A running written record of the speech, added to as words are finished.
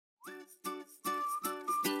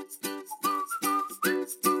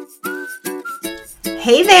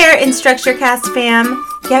Hey there, InstructureCast fam!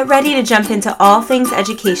 Get ready to jump into all things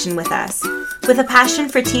education with us. With a passion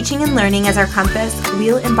for teaching and learning as our compass,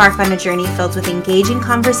 we'll embark on a journey filled with engaging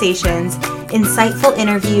conversations, insightful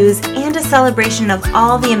interviews, and a celebration of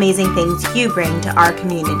all the amazing things you bring to our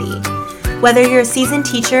community. Whether you're a seasoned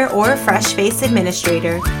teacher or a fresh-faced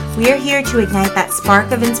administrator, we are here to ignite that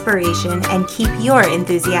spark of inspiration and keep your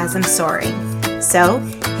enthusiasm soaring. So,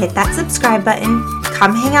 hit that subscribe button,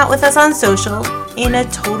 come hang out with us on social, in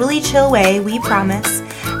a totally chill way, we promise,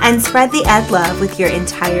 and spread the ed love with your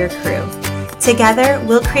entire crew. Together,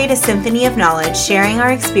 we'll create a symphony of knowledge, sharing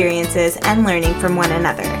our experiences and learning from one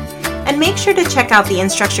another. And make sure to check out the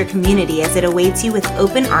Instructure community as it awaits you with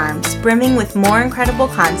open arms, brimming with more incredible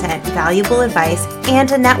content, valuable advice,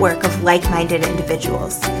 and a network of like-minded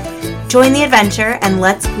individuals. Join the adventure and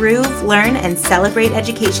let's groove, learn, and celebrate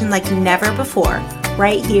education like never before,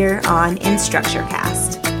 right here on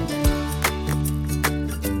InstructureCast.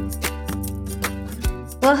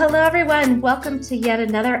 Well, hello, everyone. Welcome to yet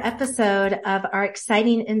another episode of our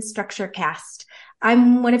exciting InstructureCast.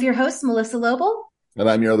 I'm one of your hosts, Melissa Lobel. And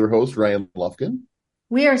I'm your other host, Ryan Lufkin.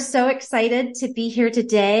 We are so excited to be here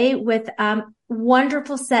today with a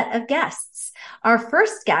wonderful set of guests. Our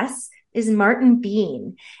first guest is Martin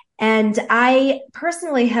Bean. And I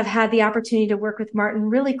personally have had the opportunity to work with Martin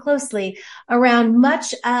really closely around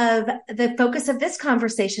much of the focus of this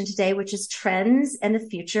conversation today, which is trends and the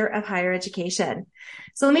future of higher education.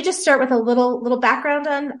 So let me just start with a little background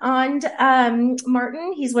on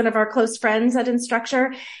Martin. He's one of our close friends at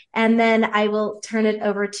Instructure. And then I will turn it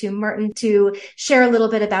over to Martin to share a little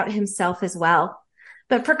bit about himself as well.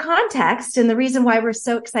 But for context, and the reason why we're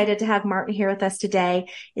so excited to have Martin here with us today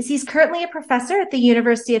is he's currently a professor at the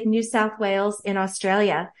University of New South Wales in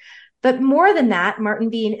Australia. But more than that, Martin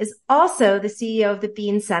Bean is also the CEO of the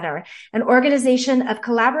Bean Center, an organization of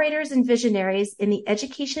collaborators and visionaries in the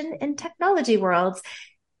education and technology worlds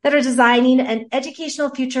that are designing an educational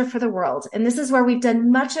future for the world. And this is where we've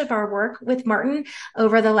done much of our work with Martin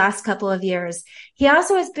over the last couple of years. He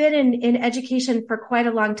also has been in education for quite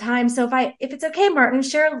a long time. So if it's okay, Martin,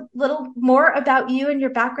 share a little more about you and your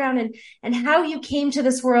background and how you came to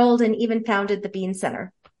this world and even founded the Bean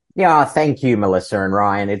Center. Yeah, thank you, Melissa and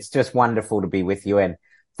Ryan. It's just wonderful to be with you, and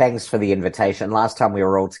thanks for the invitation. Last time we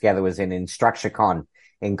were all together was in InstructureCon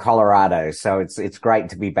in Colorado, so it's great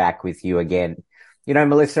to be back with you again. You know,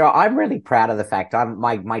 Melissa, I'm really proud of the fact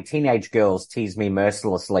my teenage girls tease me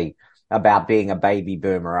mercilessly about being a baby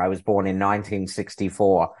boomer. I was born in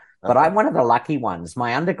 1964, but I'm one of the lucky ones.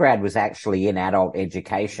 My undergrad was actually in adult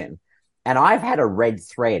education, and I've had a red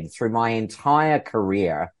thread through my entire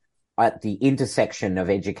career at the intersection of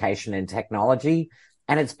education and technology.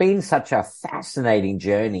 And it's been such a fascinating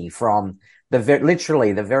journey from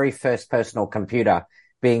literally the very first personal computer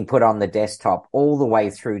being put on the desktop all the way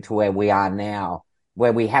through to where we are now,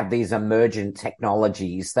 where we have these emergent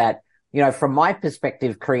technologies that, you know, from my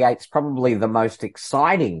perspective, creates probably the most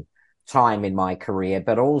exciting time in my career,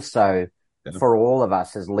 but also for all of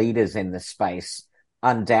us as leaders in the space,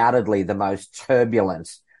 undoubtedly the most turbulent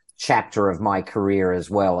chapter of my career as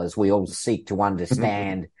well, as we all seek to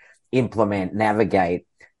understand, implement, navigate,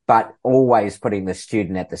 but always putting the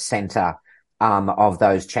student at the center of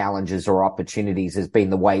those challenges or opportunities has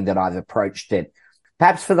been the way that I've approached it.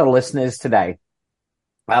 Perhaps for the listeners today,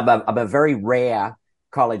 I'm a very rare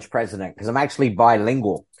college president because I'm actually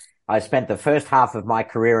bilingual. I spent the first half of my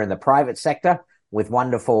career in the private sector with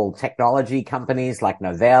wonderful technology companies like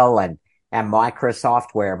Novell and Microsoft,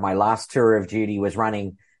 where my last tour of duty was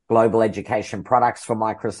running global education products for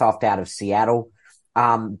Microsoft out of Seattle.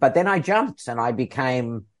 But then I jumped and I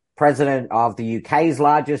became president of the UK's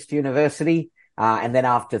largest university. And then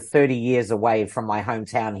after 30 years away from my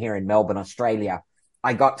hometown here in Melbourne, Australia,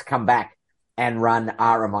 I got to come back and run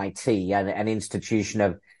RMIT, an institution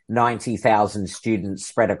of 90,000 students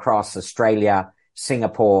spread across Australia,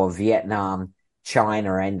 Singapore, Vietnam,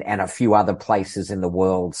 China, and a few other places in the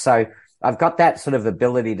world. So I've got that sort of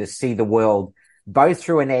ability to see the world both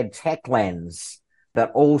through an ed tech lens,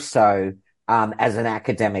 but also as an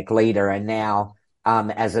academic leader, and now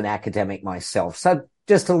as an academic myself. So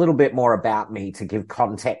just a little bit more about me to give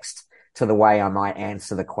context to the way I might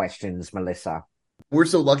answer the questions, Melissa. We're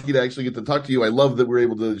so lucky to actually get to talk to you. I love that we're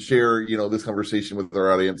able to share, this conversation with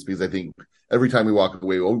our audience, because I think every time we walk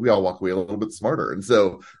away, we all walk away a little bit smarter. And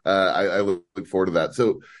so I look forward to that.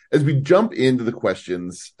 So as we jump into the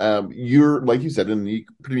questions, you're, like you said, in a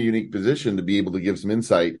pretty unique position to be able to give some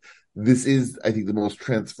insight. This is, I think, the most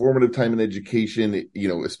transformative time in education,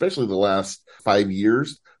 especially the last 5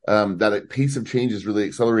 years. That pace of change is really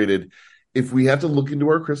accelerated. if we have to look into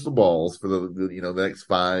our crystal balls for the next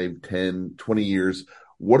 5, 10, 20 years,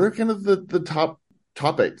 what are kind of the top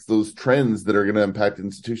topics, those trends that are going to impact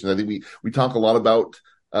institutions? I think we talk a lot about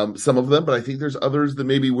some of them, but I think there's others that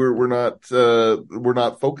maybe we're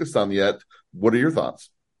not focused on yet. What are your thoughts?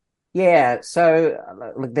 Yeah, so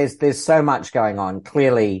look, there's so much going on.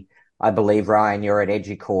 Clearly, I believe, Ryan, you're at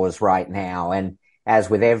EDUCAUSE right now, and as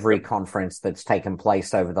with every conference that's taken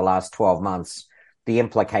place over the last 12 months, the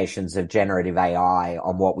implications of generative AI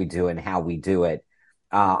on what we do and how we do it,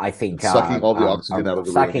 I think sucking all the oxygen out of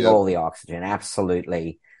the room. Sucking all the oxygen,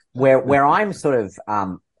 absolutely. Where I'm sort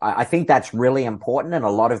of, I think that's really important, and a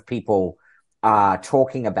lot of people are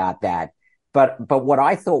talking about that. But what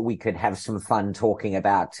I thought we could have some fun talking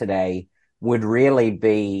about today would really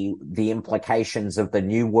be the implications of the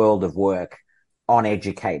new world of work on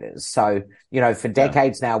educators. So, for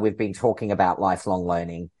decades now, we've been talking about lifelong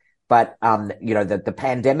learning, but, the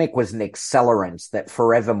pandemic was an accelerant that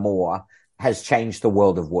forevermore has changed the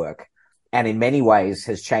world of work, and in many ways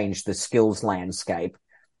has changed the skills landscape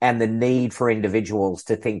and the need for individuals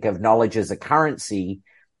to think of knowledge as a currency,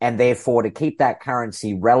 and therefore to keep that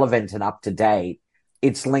currency relevant and up to date.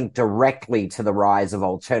 It's linked directly to the rise of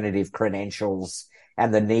alternative credentials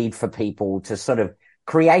and the need for people to sort of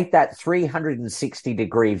create that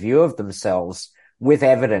 360-degree view of themselves with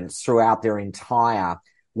evidence throughout their entire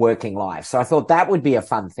working life. So I thought that would be a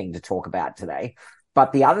fun thing to talk about today.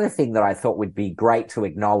 But the other thing that I thought would be great to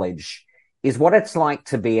acknowledge is what it's like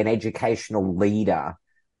to be an educational leader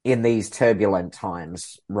in these turbulent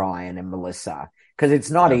times, Ryan and Melissa, because it's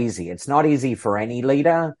not easy. It's not easy for any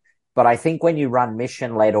leader. But I think when you run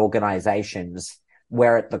mission-led organizations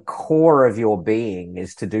where at the core of your being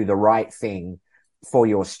is to do the right thing for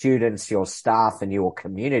your students, your staff, and your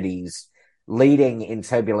communities, leading in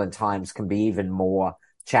turbulent times can be even more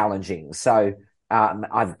challenging. So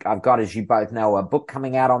I've got, as you both know, a book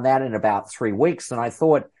coming out on that in about 3 weeks, and I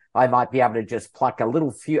thought I might be able to just pluck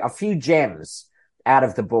a few gems out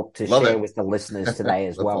of the book to share with the listeners today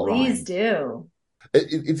as well. Please do.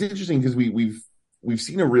 It's interesting because we've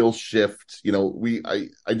seen a real shift. I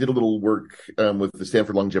did a little work with the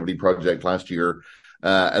Stanford Longevity Project last year,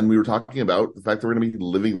 and we were talking about the fact that we're going to be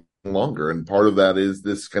living longer, and part of that is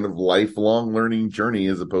this kind of lifelong learning journey,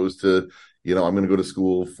 as opposed to I'm going to go to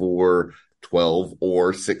school for 12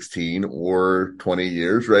 or 16 or 20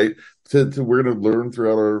 years, right? To we're going to learn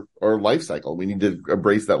throughout our life cycle. We need to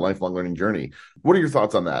embrace that lifelong learning journey. What are your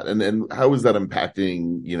thoughts on that? And how is that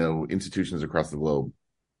impacting, institutions across the globe?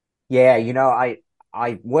 Yeah,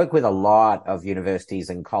 I work with a lot of universities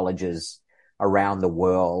and colleges around the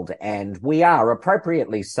world, and we are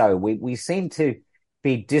appropriately so. We seem to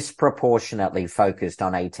be disproportionately focused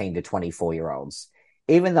on 18 to 24-year-olds,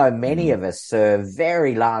 even though many of us serve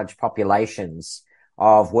very large populations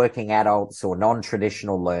of working adults or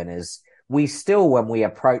non-traditional learners. We still, when we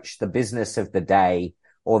approach the business of the day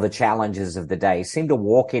or the challenges of the day, seem to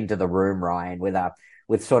walk into the room, Ryan,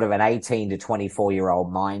 with sort of an 18 to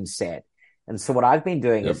 24-year-old mindset. And so what I've been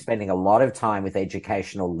doing is spending a lot of time with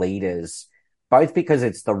educational leaders, both because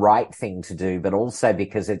it's the right thing to do, but also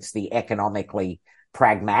because it's the economically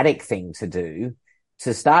pragmatic thing to do,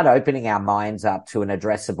 to start opening our minds up to an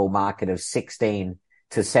addressable market of 16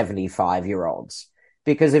 to 75-year-olds.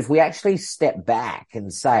 Because if we actually step back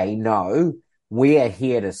and say, no, we are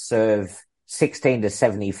here to serve 16 to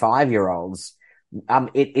 75-year-olds,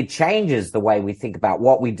 it changes the way we think about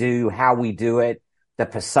what we do, how we do it, the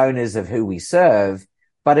personas of who we serve,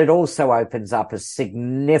 but it also opens up a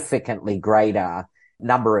significantly greater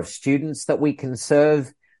number of students that we can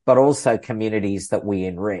serve, but also communities that we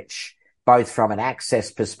enrich, both from an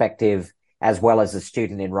access perspective as well as a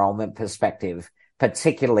student enrollment perspective,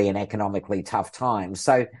 particularly in economically tough times.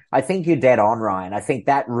 So I think you're dead on, Ryan. I think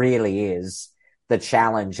that really is the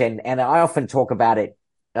challenge. And I often talk about it,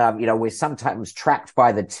 we're sometimes trapped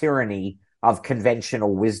by the tyranny of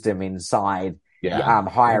conventional wisdom inside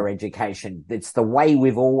higher education. It's the way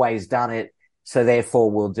we've always done it, so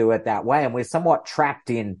therefore we'll do it that way. And we're somewhat trapped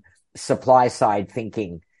in supply side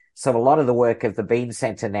thinking. So a lot of the work of the Bean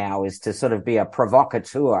Center now is to sort of be a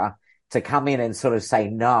provocateur, to come in and sort of say,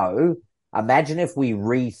 no, imagine if we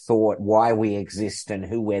rethought why we exist and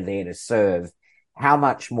who we're there to serve, how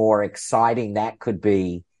much more exciting that could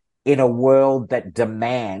be in a world that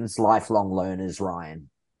demands lifelong learners, Ryan.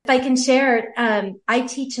 If I can share, I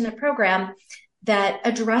teach in a program that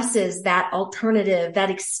addresses that alternative, that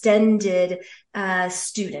extended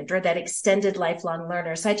student, or that extended lifelong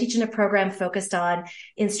learner. So I teach in a program focused on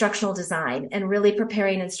instructional design and really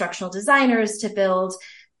preparing instructional designers to build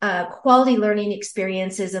quality learning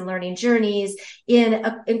experiences and learning journeys in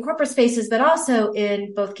corporate spaces, but also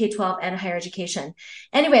in both K-12 and higher education.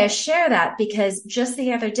 Anyway, I share that because just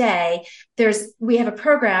the other day, we have a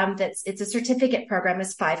program it's a certificate program,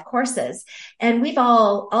 it's 5 courses. And we've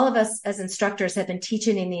all of us as instructors have been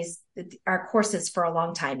teaching in our courses for a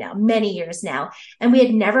long time now, many years now. And we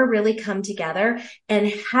had never really come together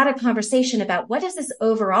and had a conversation about what does this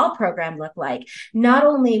overall program look like? Not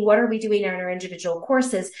only what are we doing in our individual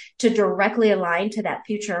courses to directly align to that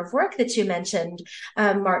future of work that you mentioned,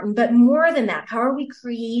 Martin, but more than that, how are we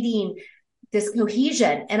creating this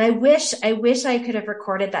cohesion? And I wish I could have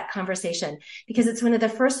recorded that conversation, because it's one of the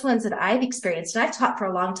first ones that I've experienced. And I've taught for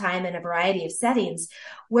a long time in a variety of settings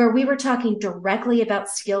where we were talking directly about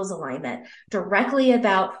skills alignment, directly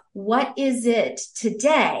about what is it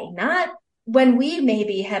today, not when we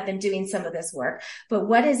maybe have been doing some of this work, but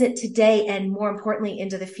what is it today, and more importantly,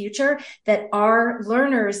 into the future, that our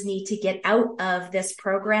learners need to get out of this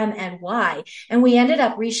program and why. And we ended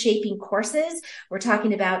up reshaping courses. We're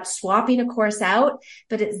talking about swapping a course out,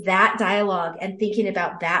 but it's that dialogue and thinking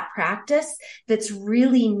about that practice that's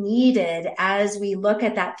really needed as we look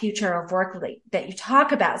at that future of work that you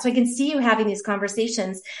talk about. So I can see you having these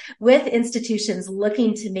conversations with institutions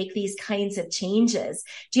looking to make these kinds of changes.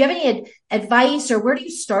 Do you have any advice, or where do you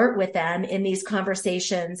start with them in these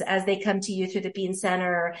conversations as they come to you through the Bean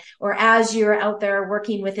Center, or as you're out there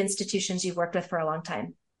working with institutions you've worked with for a long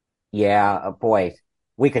time? Yeah, boy,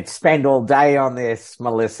 we could spend all day on this,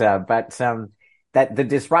 Melissa, but that the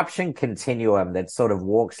disruption continuum that sort of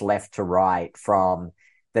walks left to right from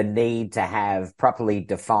the need to have properly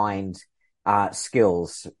defined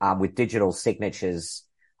skills with digital signatures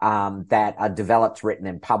that are developed, written,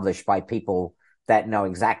 and published by people that know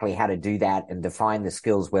exactly how to do that and define the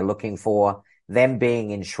skills we're looking for, them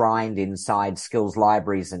being enshrined inside skills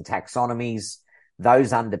libraries and taxonomies,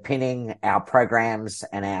 those underpinning our programs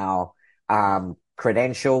and our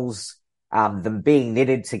credentials, them being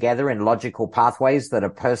knitted together in logical pathways that are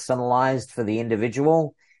personalized for the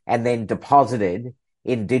individual and then deposited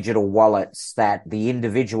in digital wallets that the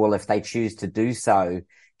individual, if they choose to do so,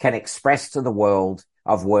 can express to the world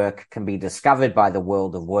of work, can be discovered by the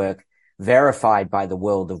world of work, verified by the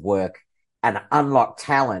world of work, and unlock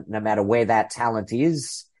talent no matter where that talent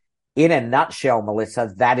is. In a nutshell,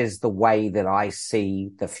 Melissa, that is the way that I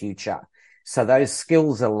see the future. So those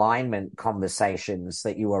skills alignment conversations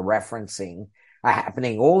that you were referencing are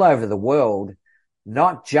happening all over the world,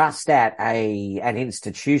 not just at an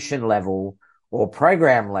institution level or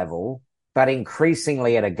program level, but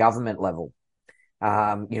increasingly at a government level.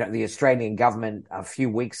 The Australian government a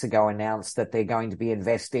few weeks ago announced that they're going to be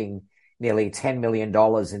investing nearly $10 million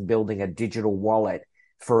in building a digital wallet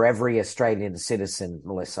for every Australian citizen,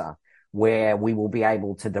 Melissa, where we will be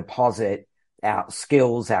able to deposit our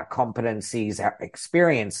skills, our competencies, our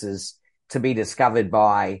experiences to be discovered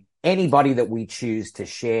by anybody that we choose to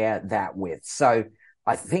share that with. So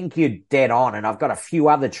I think you're dead on. And I've got a few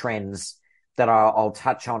other trends that I'll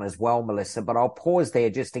touch on as well, Melissa, but I'll pause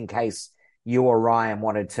there just in case you or Ryan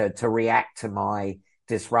wanted to react to my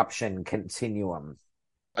disruption continuum.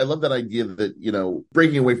 I love that idea that,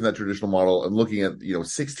 breaking away from that traditional model and looking at,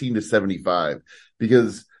 16 to 75,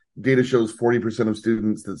 because data shows 40% of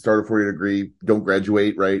students that start a 4-year degree don't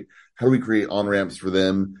graduate, right? How do we create on-ramps for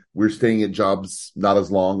them? We're staying at jobs not as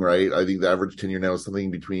long, right? I think the average tenure now is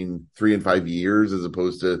something between 3 and 5 years, as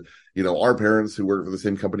opposed to, our parents who worked for the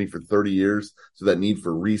same company for 30 years. So that need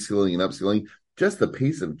for reskilling and upskilling, just the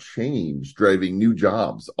pace of change driving new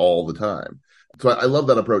jobs all the time. So I love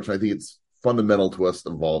that approach. And I think it's fundamental to us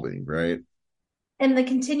evolving, right? And the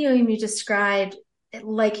continuum you described,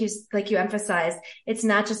 like you emphasized, it's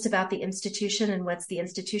not just about the institution and what's the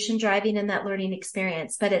institution driving in that learning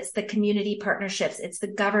experience, but it's the community partnerships, it's the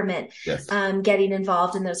government getting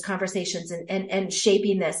involved in those conversations and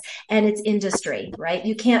shaping this, and it's industry, right?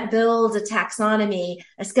 You can't build a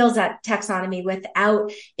skills taxonomy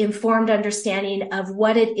without informed understanding of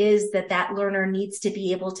what it is that learner needs to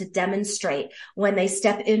be able to demonstrate when they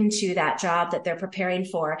step into that job that they're preparing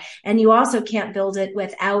for. And you also can't build it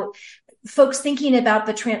without folks thinking about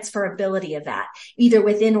the transferability of that, either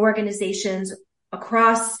within organizations,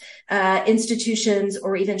 across institutions,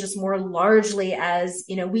 or even just more largely as,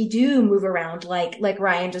 we do move around like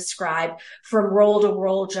Ryan described, from role to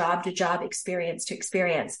role, job to job, experience to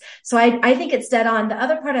experience. So I think it's dead on. The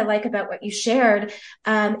other part I like about what you shared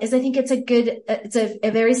is I think it's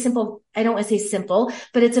a very simple, I don't want to say simple,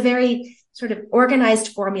 but it's a very sort of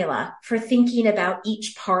organized formula for thinking about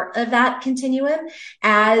each part of that continuum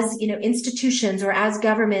as, institutions or as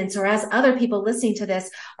governments or as other people listening to this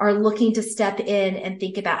are looking to step in and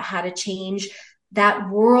think about how to change that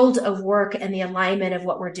world of work and the alignment of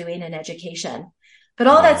what we're doing in education. But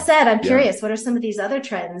all that said, I'm curious, what are some of these other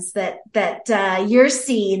trends that you're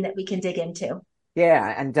seeing that we can dig into?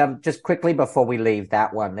 Yeah, and just quickly before we leave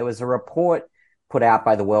that one, there was a report put out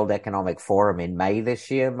by the World Economic Forum in May this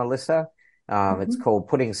year, Melissa. It's called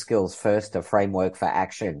Putting Skills First, a Framework for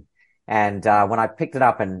Action. And when I picked it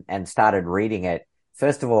up and started reading it,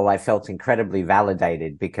 first of all, I felt incredibly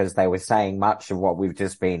validated because they were saying much of what we've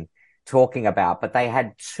just been talking about, but they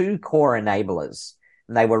had two core enablers.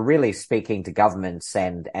 And they were really speaking to governments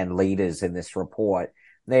and leaders in this report.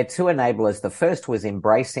 There are two enablers. The first was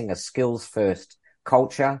embracing a skills-first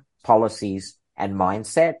culture, policies, and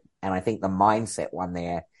mindset. And I think the mindset one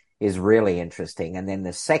there is really interesting. And then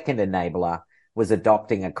the second enabler was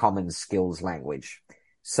adopting a common skills language.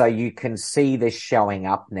 So you can see this showing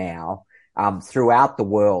up now throughout the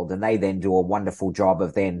world. And they then do a wonderful job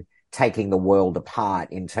of then taking the world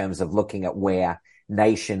apart in terms of looking at where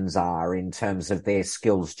nations are in terms of their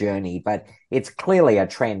skills journey, but it's clearly a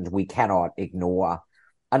trend we cannot ignore.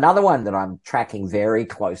 Another one that I'm tracking very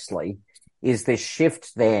closely is this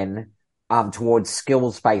shift then towards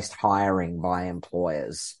skills-based hiring by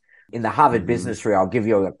employers. In the Harvard Business Review, I'll give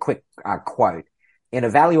you a quick quote. In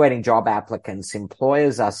evaluating job applicants,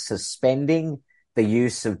 employers are suspending the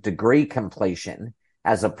use of degree completion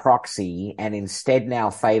as a proxy and instead now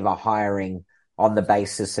favor hiring on the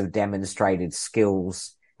basis of demonstrated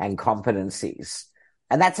skills and competencies.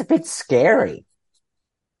 And that's a bit scary.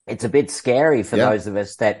 It's a bit scary for those of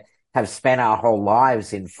us that have spent our whole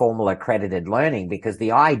lives in formal accredited learning, because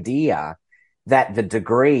the idea that the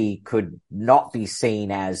degree could not be seen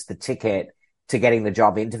as the ticket to getting the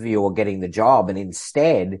job interview or getting the job, and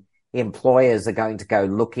instead employers are going to go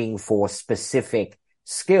looking for specific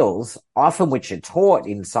skills, often which are taught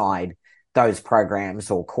inside those programs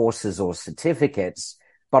or courses or certificates.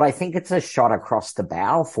 But I think it's a shot across the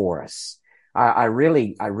bow for us. I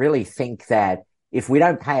really think that if we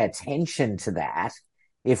don't pay attention to that,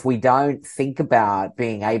 if we don't think about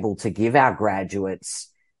being able to give our graduates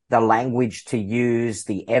the language to use,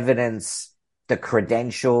 the evidence, the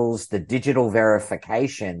credentials, the digital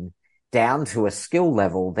verification down to a skill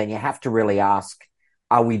level, then you have to really ask,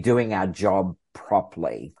 are we doing our job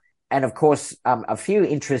properly? And of course, a few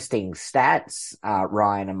interesting stats,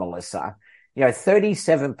 Ryan and Melissa.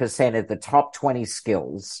 37% of the top 20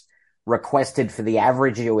 skills requested for the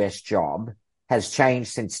average US job has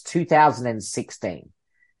changed since 2016.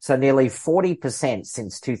 So nearly 40%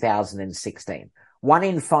 since 2016. 1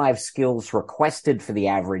 in 5 skills requested for the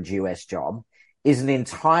average US job is an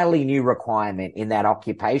entirely new requirement in that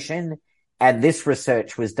occupation. And this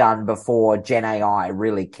research was done before Gen AI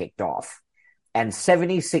really kicked off. And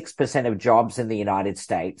 76% of jobs in the United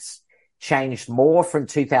States changed more from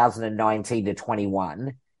 2019 to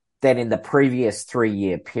 21 than in the previous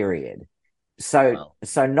 3-year period. So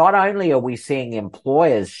not only are we seeing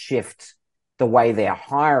employers shift the way they're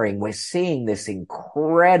hiring, we're seeing this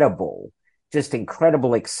incredible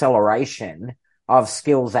acceleration of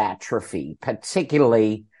skills atrophy,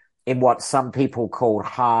 particularly in what some people call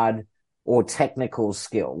hard or technical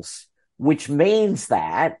skills, which means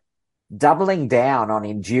that doubling down on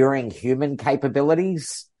enduring human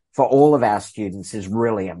capabilities for all of our students is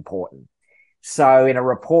really important. So in a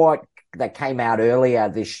report that came out earlier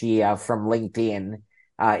this year from LinkedIn,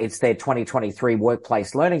 it's their 2023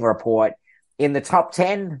 Workplace Learning Report. In the top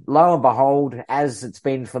 10, lo and behold, as it's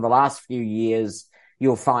been for the last few years,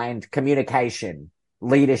 you'll find communication,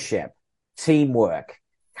 leadership, teamwork,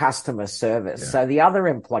 customer service. Yeah. So the other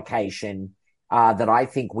implication that I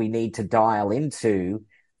think we need to dial into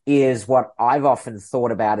is what I've often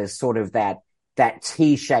thought about as sort of that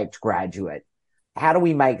T-shaped graduate. How do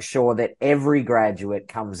we make sure that every graduate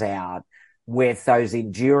comes out with those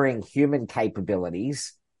enduring human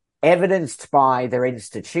capabilities evidenced by their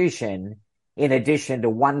institution, in addition to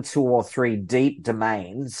 1, 2, or 3 deep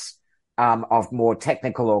domains of more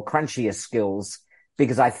technical or crunchier skills,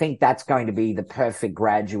 because I think that's going to be the perfect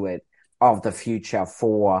graduate of the future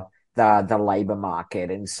for the labor market.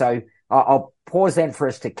 And so I'll pause then for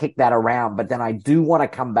us to kick that around, but then I do want to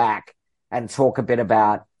come back and talk a bit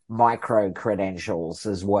about micro credentials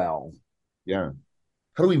as well. Yeah.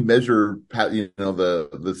 How do we measure,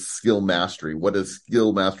 the skill mastery? What is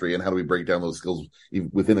skill mastery, and how do we break down those skills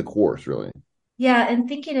within a course, really? Yeah, and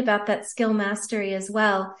thinking about that skill mastery as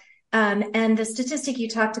well. And the statistic you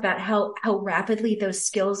talked about, how rapidly those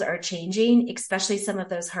skills are changing, especially some of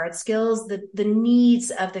those hard skills, the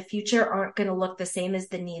needs of the future aren't going to look the same as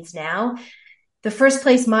the needs now. The first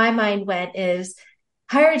place my mind went is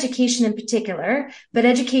higher education in particular, but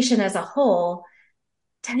education as a whole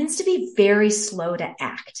tends to be very slow to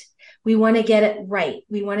act. We want to get it right.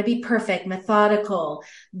 We want to be perfect, methodical,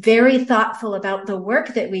 very thoughtful about the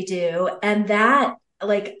work that we do. And that,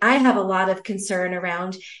 like, I have a lot of concern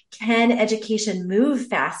around, can education move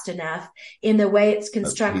fast enough in the way it's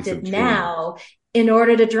constructed now in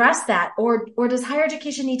order to address that? Or does higher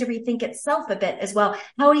education need to rethink itself a bit as well?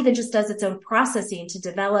 How it even just does its own processing to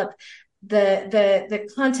develop the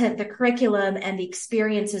content, the curriculum, and the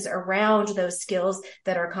experiences around those skills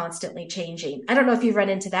that are constantly changing. I don't know if you've run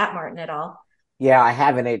into that, Martin, at all. Yeah, I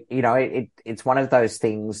haven't. It's one of those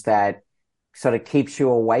things that sort of keeps you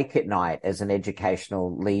awake at night as an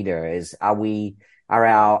educational leader. Are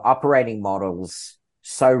our operating models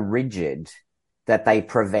so rigid that they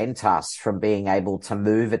prevent us from being able to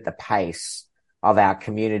move at the pace of our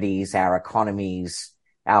communities, our economies,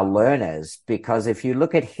 our learners? Because if you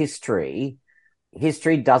look at history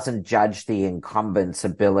doesn't judge the incumbent's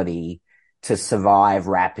ability to survive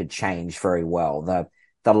rapid change very well.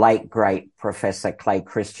 The late, great Professor Clay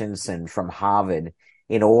Christensen from Harvard,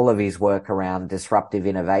 in all of his work around disruptive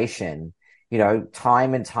innovation,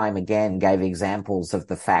 time and time again gave examples of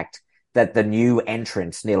the fact that the new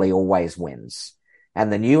entrant nearly always wins.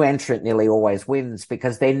 And the new entrant nearly always wins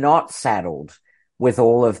because they're not saddled with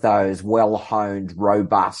all of those well-honed,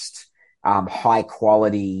 robust,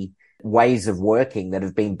 high-quality ways of working that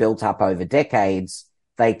have been built up over decades.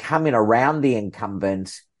 They come in around the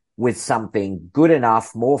incumbent with something good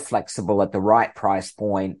enough, more flexible at the right price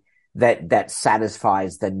point that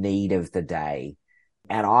satisfies the need of the day.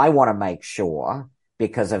 And I want to make sure,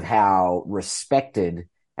 because of how respected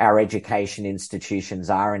our education institutions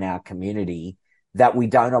are in our community, that we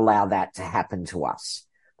don't allow that to happen to us.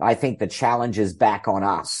 I think the challenge is back on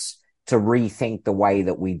us to rethink the way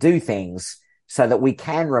that we do things so that we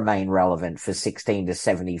can remain relevant for 16 to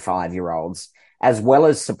 75-year-olds, as well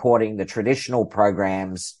as supporting the traditional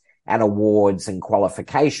programs and awards and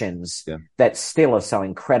qualifications that still are so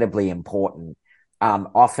incredibly important,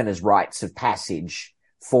 often as rites of passage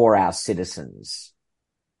for our citizens.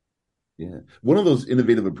 Yeah. One of those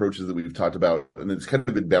innovative approaches that we've talked about, and it's kind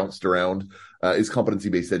of been bounced around, is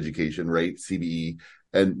competency-based education, right? CBE.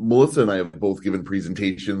 And Melissa and I have both given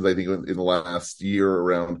presentations, I think, in the last year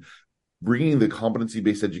around bringing the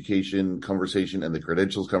competency-based education conversation and the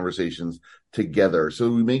credentials conversations together.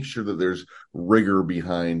 So we make sure that there's rigor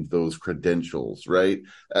behind those credentials, right?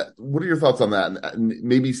 What are your thoughts on that? And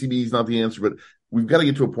maybe CBE is not the answer, but we've got to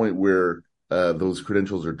get to a point where those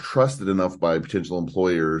credentials are trusted enough by potential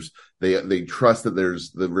employers. They trust that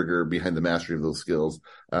there's the rigor behind the mastery of those skills.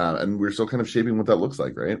 And we're still kind of shaping what that looks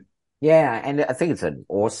like, right? Yeah. And I think it's an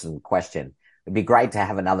awesome question. It'd be great to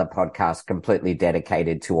have another podcast completely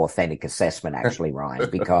dedicated to authentic assessment, actually, Ryan,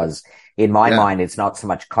 because in my mind, it's not so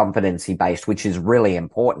much competency based, which is really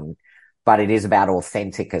important, but it is about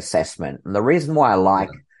authentic assessment. And the reason why I like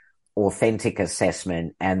authentic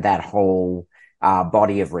assessment and that whole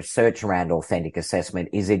body of research around authentic assessment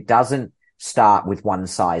is it doesn't start with one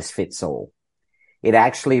size fits all. It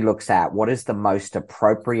actually looks at what is the most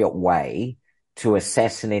appropriate way to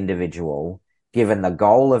assess an individual given the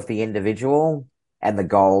goal of the individual and the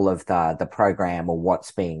goal of the program or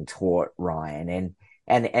what's being taught, Ryan.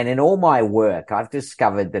 And in all my work, I've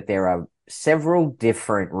discovered that there are several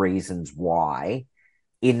different reasons why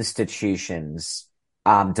institutions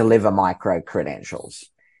deliver micro-credentials.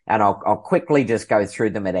 And I'll quickly just go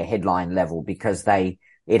through them at a headline level because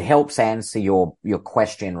it helps answer your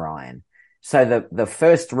question, Ryan. So the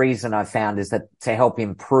first reason I found is that to help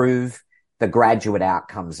improve the graduate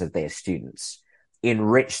outcomes of their students,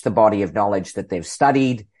 enrich the body of knowledge that they've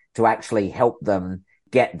studied to actually help them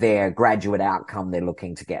get their graduate outcome they're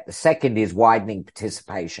looking to get. The second is widening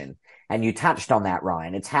participation. And you touched on that,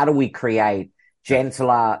 Ryan. It's how do we create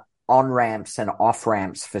gentler on-ramps and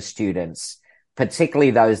off-ramps for students, particularly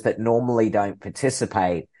those that normally don't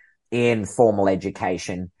participate in formal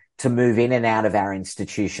education, to move in and out of our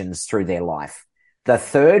institutions through their life. The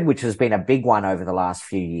third, which has been a big one over the last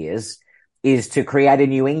few years, is to create a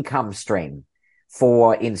new income stream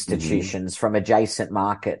for institutions from adjacent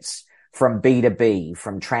markets, from B2B,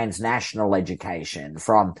 from transnational education,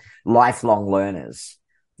 from lifelong learners.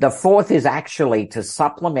 The fourth is actually to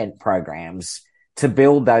supplement programs to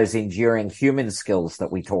build those enduring human skills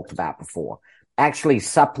that we talked about before. Actually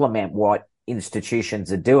supplement what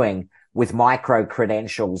institutions are doing with micro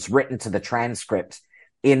credentials written to the transcript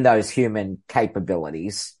in those human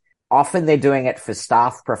capabilities. Often they're doing it for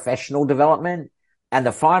staff professional development. And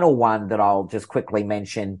the final one that I'll just quickly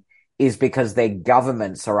mention is because their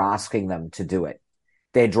governments are asking them to do it.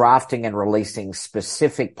 They're drafting and releasing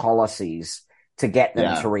specific policies to get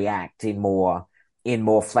them to react in more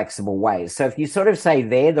flexible ways. So if you sort of say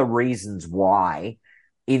they're the reasons why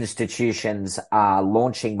institutions are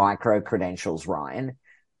launching micro-credentials, Ryan,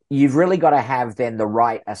 you've really got to have then the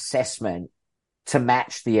right assessment to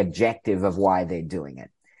match the objective of why they're doing it.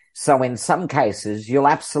 So in some cases, you'll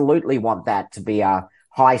absolutely want that to be a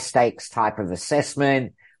high stakes type of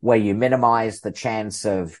assessment where you minimize the chance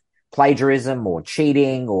of plagiarism or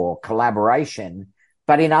cheating or collaboration.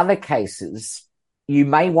 But in other cases, you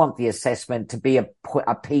may want the assessment to be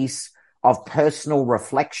a piece of personal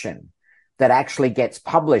reflection that actually gets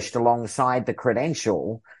published alongside the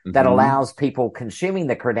credential that allows people consuming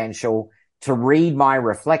the credential to read my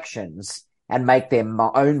reflections and make their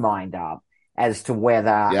own mind up as to whether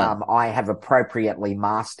I have appropriately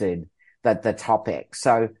mastered the topic.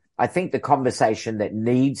 So I think the conversation that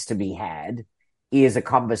needs to be had is a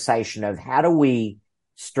conversation of how do we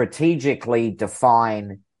strategically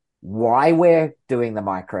define why we're doing the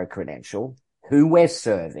micro-credential, who we're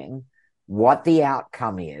serving, what the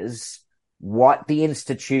outcome is, what the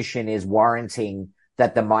institution is warranting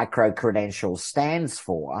that the micro-credential stands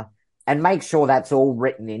for, and make sure that's all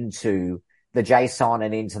written into the JSON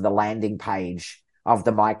and into the landing page of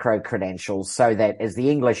the micro-credentials so that, as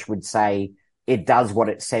the English would say, it does what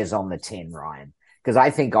it says on the tin, Ryan. Because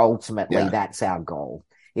I think ultimately that's our goal.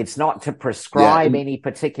 It's not to prescribe any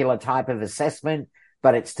particular type of assessment,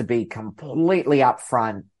 but it's to be completely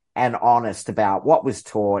upfront and honest about what was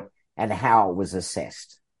taught and how it was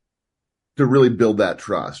assessed. To really build that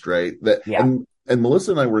trust, right? And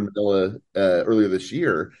Melissa and I were in Manila earlier this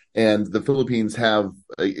year, and the Philippines have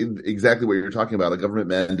exactly what you're talking about, a government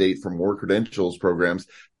mandate for more credentials programs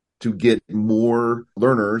to get more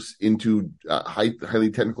learners into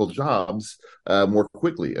highly technical jobs more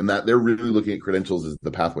quickly. And that they're really looking at credentials as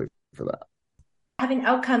the pathway for that. Having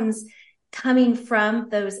outcomes coming from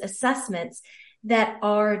those assessments that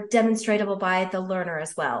are demonstratable by the learner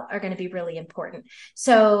as well are going to be really important.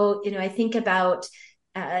 So, I think about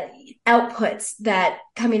outputs that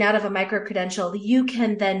coming out of a micro-credential you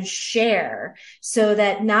can then share so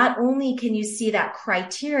that not only can you see that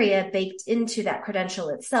criteria baked into that credential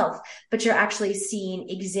itself, but you're actually seeing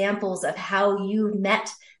examples of how you met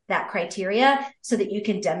that criteria so that you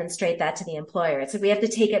can demonstrate that to the employer. So we have to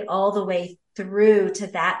take it all the way through to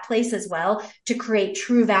that place as well to create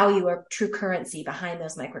true value or true currency behind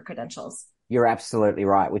those micro-credentials. You're absolutely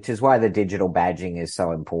right, which is why the digital badging is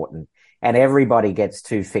so important. And everybody gets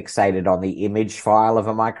too fixated on the image file of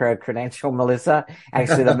a micro-credential, Melissa.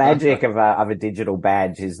 Actually, the magic of a digital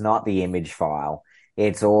badge is not the image file.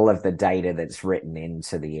 It's all of the data that's written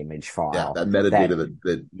into the image file. Yeah, that metadata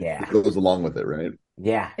that goes along with it, right?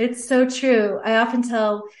 Yeah. It's so true. I often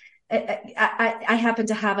tell, I happen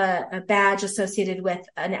to have a badge associated with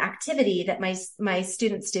an activity that my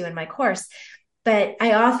students do in my course. But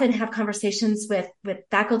I often have conversations with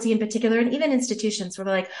faculty in particular, and even institutions where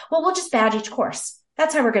they're like, well, we'll just badge each course.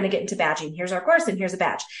 That's how we're going to get into badging. Here's our course and here's a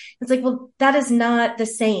badge. It's like, well, that is not the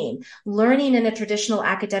same. Learning in a traditional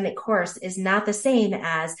academic course is not the same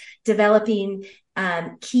as developing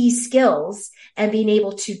key skills and being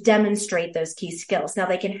able to demonstrate those key skills. Now,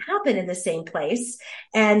 they can happen in the same place,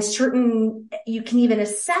 and you can even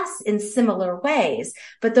assess in similar ways,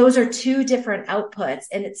 but those are two different outputs,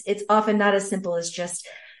 and it's often not as simple as just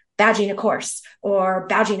badging a course or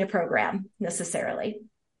badging a program necessarily.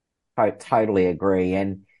 I totally agree.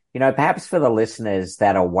 And, perhaps for the listeners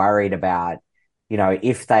that are worried about,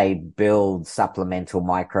 if they build supplemental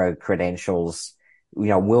micro-credentials,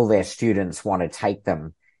 will their students want to take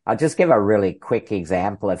them? I'll just give a really quick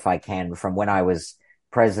example, if I can, from when I was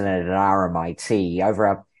president at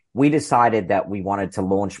RMIT. We decided that we wanted to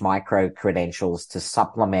launch micro-credentials to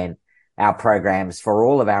supplement our programs for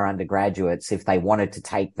all of our undergraduates if they wanted to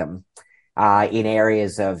take them in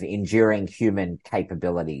areas of enduring human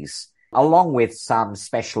capabilities, along with some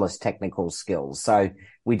specialist technical skills. So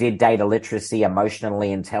we did data literacy, emotional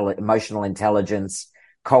intelligence,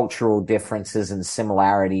 cultural differences and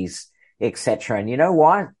similarities, etc. And you know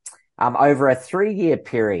what? Over a 3-year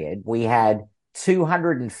period, we had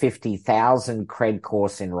 250,000 cred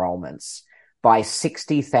course enrollments by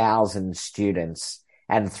 60,000 students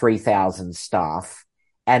and 3,000 staff,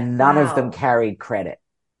 and none of them carried credit.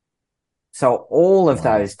 So all of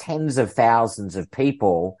those tens of thousands of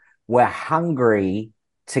people were hungry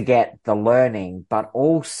to get the learning, but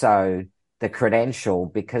also the credential,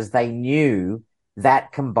 because they knew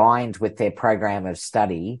that combined with their program of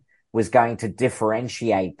study was going to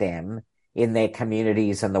differentiate them in their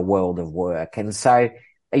communities and the world of work. And so,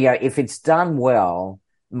 if it's done well,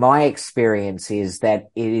 my experience is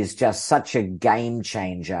that it is just such a game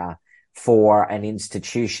changer for an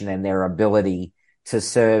institution and their ability to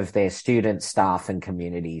serve their students, staff, and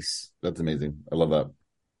communities. That's amazing. I love that.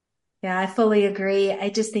 Yeah, I fully agree. I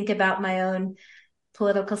just think about my own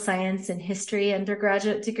political science and history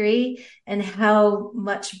undergraduate degree and how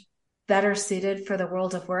much better suited for the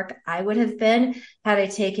world of work I would have been had I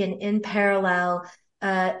taken in parallel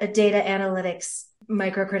a data analytics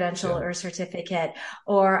micro-credential or certificate,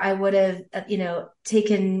 or I would have,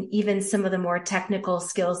 taken even some of the more technical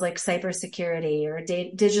skills like cybersecurity or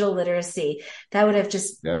digital literacy. That would have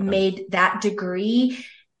just made that degree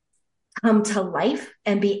come to life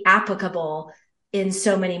and be applicable in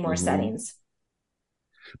so many more settings.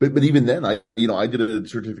 But even then, I did a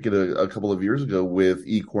certificate a couple of years ago with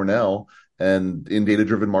eCornell and in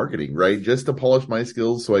data-driven marketing, right? Just to polish my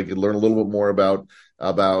skills so I could learn a little bit more about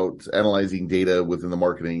analyzing data within the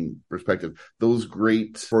marketing perspective. Those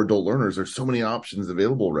great for adult learners. There's so many options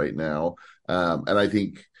available right now. And I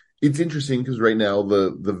think it's interesting because right now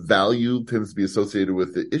the value tends to be associated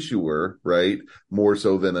with the issuer, right? More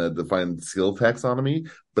so than a defined skill taxonomy.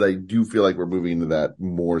 But I do feel like we're moving to that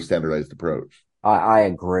more standardized approach. I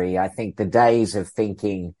agree. I think the days of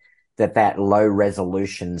thinking that low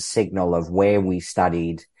resolution signal of where we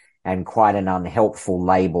studied and quite an unhelpful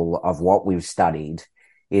label of what we've studied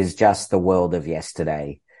is just the world of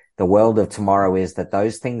yesterday. The world of tomorrow is that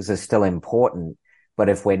those things are still important, but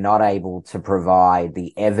if we're not able to provide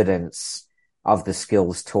the evidence of the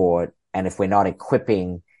skills taught, and if we're not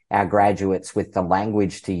equipping our graduates with the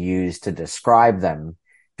language to use to describe them,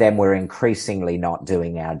 then we're increasingly not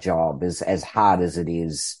doing our job, as hard as it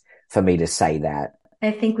is for me to say that. I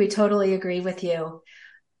think we totally agree with you.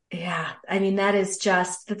 Yeah. I mean, that's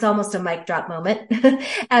almost a mic drop moment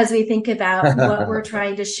as we think about what we're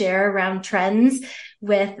trying to share around trends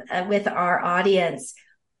with our audience.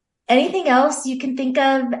 Anything else you can think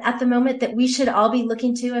of at the moment that we should all be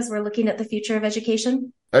looking to as we're looking at the future of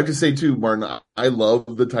education? I have to say too, Martin, I love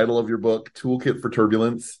the title of your book, Toolkit for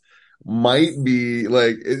Turbulence. Might be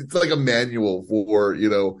like, it's like a manual for,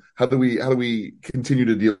 how do we continue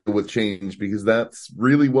to deal with change? Because that's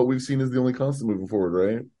really what we've seen as the only constant moving forward,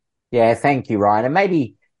 right? Yeah, thank you, Ryan. And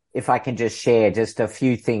maybe if I can just share just a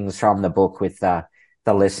few things from the book with the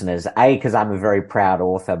listeners. A, because I'm a very proud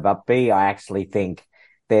author, but B, I actually think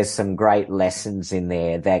there's some great lessons in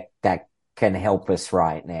there that can help us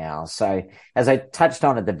right now. So as I touched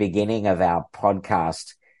on at the beginning of our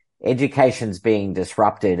podcast, education's being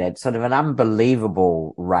disrupted at sort of an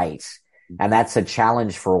unbelievable rate. And that's a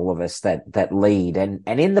challenge for all of us that lead. And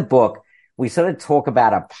in the book, we sort of talk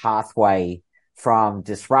about a pathway from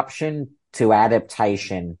disruption to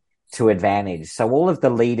adaptation to advantage. So all of the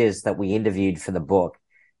leaders that we interviewed for the book,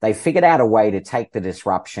 they figured out a way to take the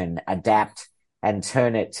disruption, adapt, and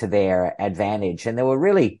turn it to their advantage. And there were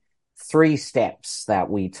really 3 steps that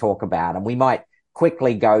we talk about, and we might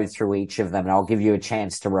quickly go through each of them and I'll give you a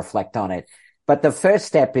chance to reflect on it. But the first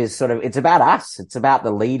step is it's about us. It's about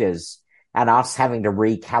the leaders and us having to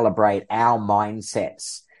recalibrate our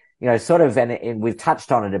mindsets, and we've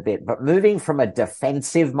touched on it a bit, but moving from a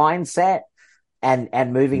defensive mindset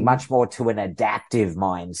and moving much more to an adaptive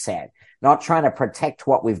mindset, not trying to protect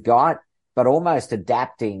what we've got, but almost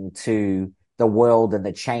adapting to the world and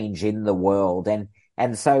the change in the world.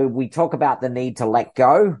 And so we talk about the need to let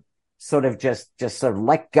go, just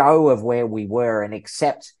let go of where we were and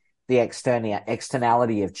accept the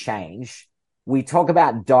externality of change. We talk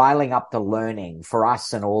about dialing up the learning for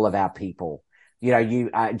us and all of our people.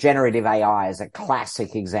 Generative AI is a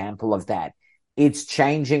classic example of that. It's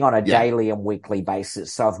changing on a daily and weekly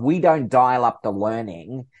basis. So if we don't dial up the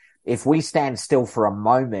learning, if we stand still for a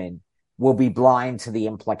moment, we'll be blind to the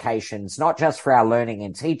implications, not just for our learning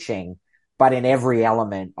and teaching, but in every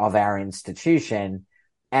element of our institution.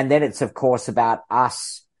 And then it's, of course, about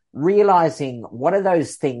us realizing what are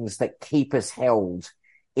those things that keep us held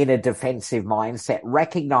in a defensive mindset,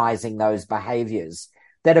 recognizing those behaviors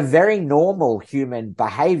that are very normal human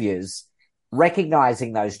behaviors,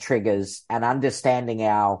 recognizing those triggers and understanding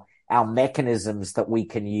our mechanisms that we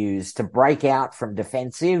can use to break out from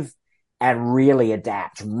defensive and really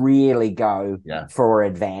adapt, really go for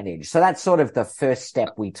advantage. So that's sort of the first step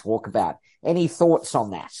we talk about. Any thoughts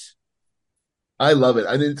on that? I love it.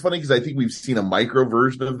 I mean, it's funny because I think we've seen a micro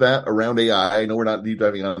version of that around AI. I know we're not deep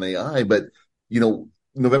diving on AI, but,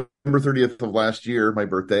 November 30th of last year, my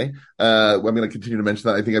birthday, I'm going to continue to mention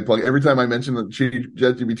that. I think I plug every time I mention the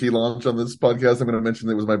ChatGPT launch on this podcast, I'm going to mention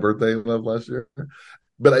that it was my birthday of last year.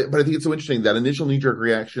 But I think it's so interesting, that initial knee-jerk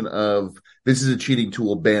reaction of this is a cheating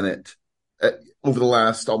tool, ban it. Over the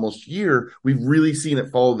last almost year, we've really seen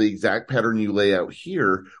it follow the exact pattern you lay out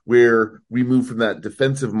here, where we move from that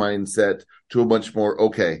defensive mindset to a much more,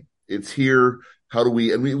 okay, it's here. how do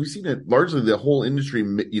we, and we've seen it largely the whole industry,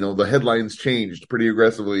 the headlines changed pretty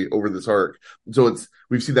aggressively over this arc. So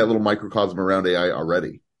we've seen that little microcosm around AI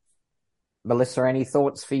already. Melissa, any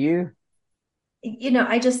thoughts for you?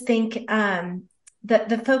 I just think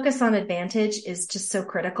the focus on advantage is just so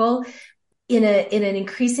critical in an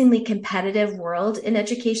increasingly competitive world in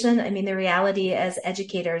education. I mean, the reality as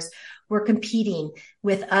educators, we're competing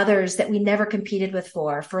with others that we never competed with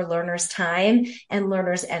for learners' time and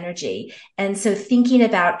learners' energy. And so thinking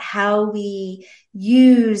about how we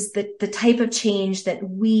use the type of change that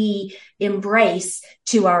we embrace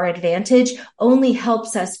to our advantage only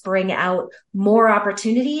helps us bring out more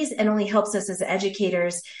opportunities and only helps us as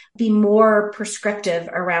educators be more prescriptive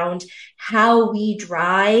around how we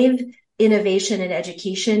drive innovation in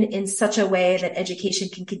education in such a way that education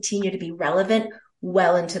can continue to be relevant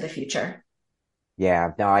well into the future.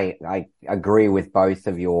 Yeah, no, I agree with both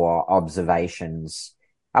of your observations.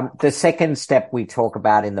 The second step we talk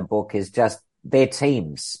about in the book is just their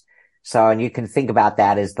teams. So, and you can think about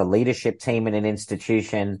that as the leadership team in an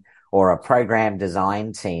institution or a program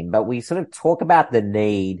design team. But we sort of talk about the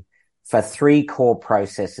need for 3 core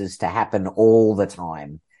processes to happen all the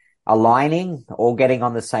time: aligning, all getting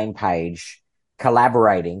on the same page;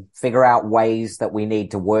 collaborating, figure out ways that we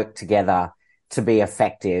need to work together to be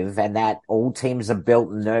effective, and that all teams are built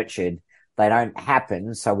and nurtured. They don't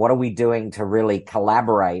happen. So what are we doing to really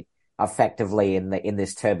collaborate effectively in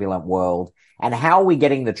this turbulent world? And how are we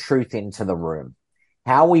getting the truth into the room?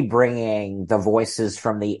 How are we bringing the voices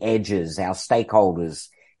from the edges, our stakeholders,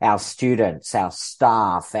 our students, our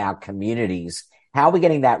staff, our communities? How are we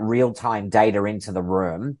getting that real-time data into the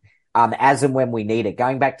room as and when we need it?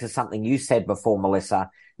 Going back to something you said before, Melissa,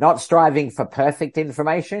 not striving for perfect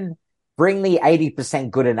information, bring the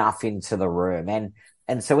 80% good enough into the room.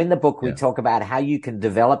 And so in the book, we talk about how you can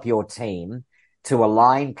develop your team to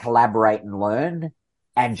align, collaborate, and learn,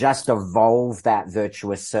 and just evolve that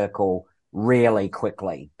virtuous circle really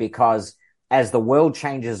quickly. Because as the world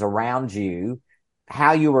changes around you,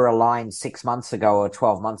 how you were aligned 6 months ago or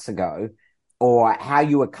 12 months ago, or how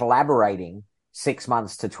you were collaborating 6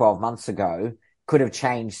 months to 12 months ago could have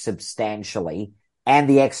changed substantially, and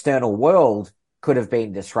the external world could have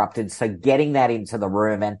been disrupted. So getting that into the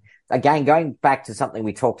room, and again, going back to something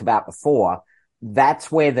we talked about before,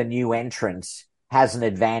 that's where the new entrant has an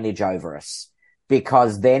advantage over us,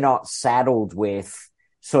 because they're not saddled with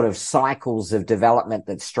sort of cycles of development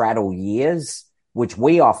that straddle years, which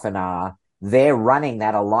we often are. They're running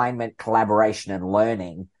that alignment, collaboration, and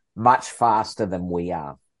learning much faster than we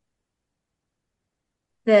are.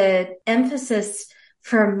 The emphasis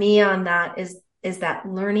for me on that is that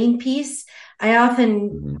learning piece. I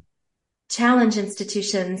often challenge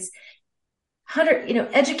institutions,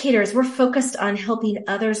 educators, we're focused on helping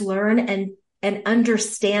others learn and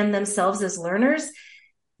understand themselves as learners.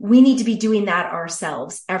 We need to be doing that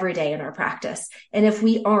ourselves every day in our practice. And if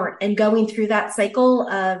we aren't, and going through that cycle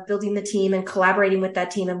of building the team and collaborating with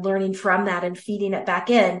that team and learning from that and feeding it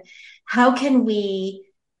back in, how can we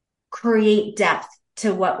create depth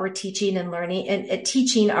to what we're teaching and learning and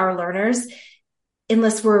teaching our learners,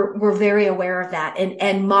 unless we're very aware of that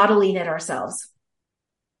and modeling it ourselves?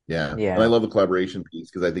 Yeah. And I love the collaboration piece,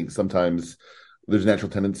 because I think sometimes there's a natural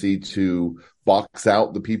tendency to box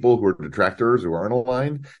out the people who are detractors, who aren't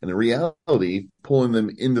aligned. And in reality, pulling them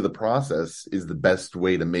into the process is the best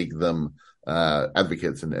way to make them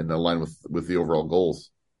advocates and align with the overall goals.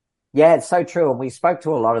 Yeah, it's so true. And we spoke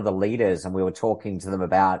to a lot of the leaders, and we were talking to them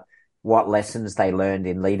about what lessons they learned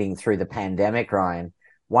in leading through the pandemic, Ryan.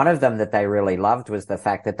 One of them that they really loved was the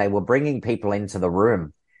fact that they were bringing people into the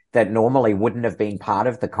room that normally wouldn't have been part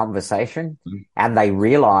of the conversation. And they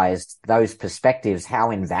realized those perspectives, how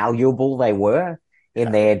invaluable they were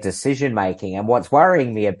in their decision making. And what's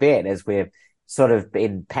worrying me a bit as we're sort of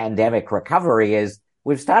in pandemic recovery is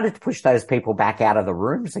we've started to push those people back out of the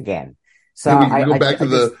rooms again. So we go back to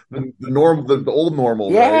the norm, the old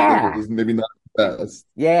normal, right? That was maybe not the best.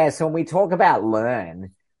 Yeah. So when we talk about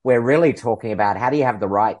learn, we're really talking about how do you have the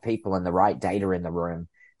right people and the right data in the room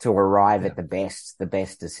to arrive at the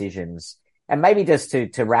best decisions. And maybe just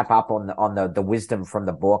to wrap up on the wisdom from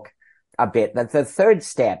the book a bit, that the third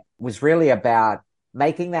step was really about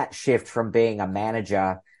making that shift from being a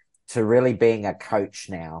manager to really being a coach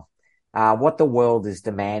now. What the world is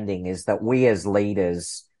demanding is that we as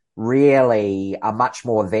leaders really are much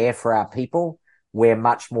more there for our people. We're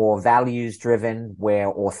much more values driven. We're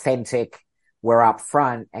authentic. We're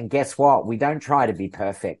upfront. And guess what? We don't try to be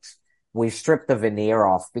perfect. We strip the veneer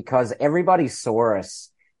off, because everybody saw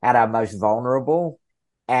us at our most vulnerable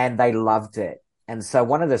and they loved it. And so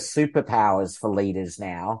one of the superpowers for leaders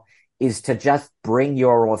now is to just bring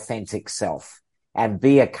your authentic self. and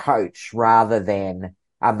be a coach rather than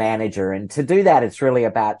a manager. And to do that, it's really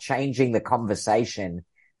about changing the conversation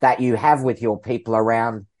that you have with your people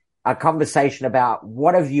around a conversation about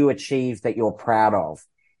what have you achieved that you're proud of?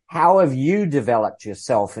 How have you developed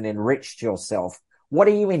yourself and enriched yourself? What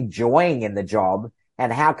are you enjoying in the job?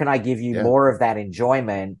 And how can I give you more of that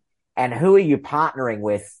enjoyment? And who are you partnering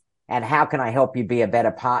with? And how can I help you be a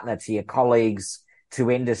better partner to your colleagues,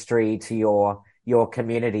 to industry, to your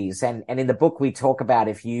communities? And in the book, we talk about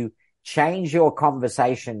if you change your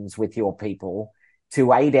conversations with your people to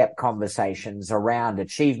ADEP conversations around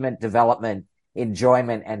achievement, development,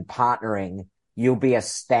 enjoyment, and partnering, you'll be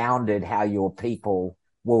astounded how your people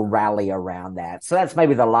will rally around that. So that's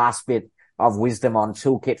maybe the last bit of wisdom on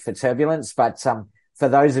Toolkit for Turbulence. But for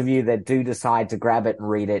those of you that do decide to grab it and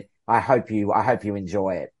read it, I hope you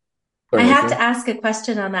enjoy it. I have to ask a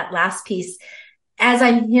question on that last piece. As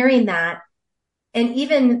I'm hearing that, and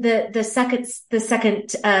even the second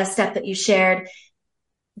step that you shared,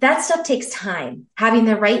 that stuff takes time. Having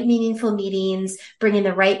the right meaningful meetings, bringing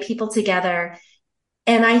the right people together.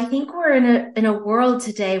 And I think we're in a world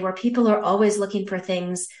today where people are always looking for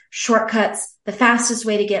things, shortcuts, the fastest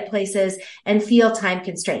way to get places, and feel time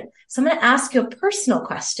constrained. So I'm going to ask you a personal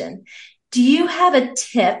question. Do you have a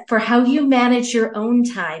tip for how you manage your own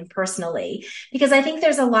time personally? Because I think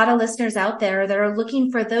there's a lot of listeners out there that are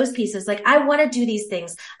looking for those pieces. Like, I want to do these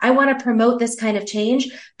things. I want to promote this kind of change,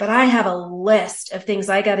 but I have a list of things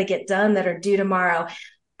I got to get done that are due tomorrow.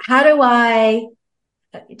 How do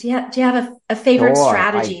you have a favorite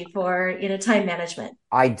strategy for, time management?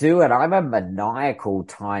 I do. And I'm a maniacal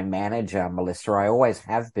time manager, Melissa. I always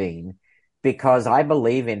have been, because I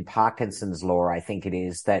believe in Parkinson's law. I think it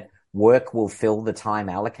is that work will fill the time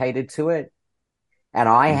allocated to it. And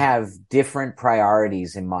I have different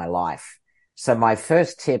priorities in my life. So my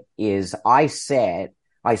first tip is I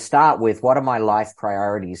start with what are my life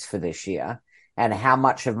priorities for this year and how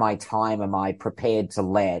much of my time am I prepared to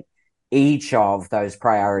let each of those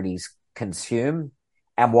priorities consume,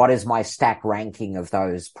 and what is my stack ranking of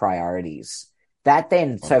those priorities. That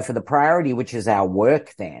then, so for the priority, which is our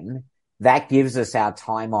work, then that gives us our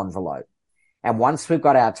time envelope. And once we've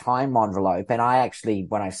got our time envelope, and I actually,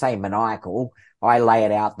 when I say maniacal, I lay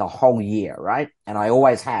it out the whole year, right? And I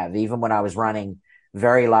always have, even when I was running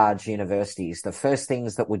very large universities, the first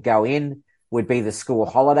things that would go in would be the school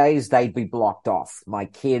holidays. They'd be blocked off. My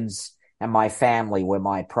kids and my family were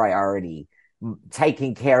my priority.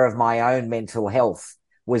 Taking care of my own mental health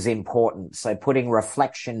was important. So putting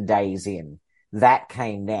reflection days in, that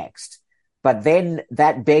came next. But then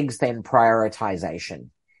that begs then prioritization.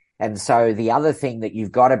 And so the other thing that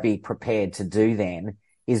you've got to be prepared to do then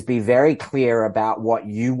is be very clear about what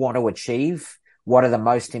you want to achieve. What are the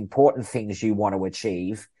most important things you want to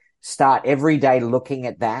achieve? Start every day looking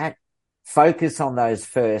at that. Focus on those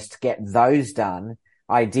first, get those done.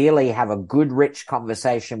 Ideally, have a good, rich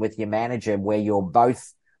conversation with your manager where you're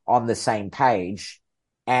both on the same page,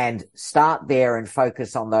 and start there and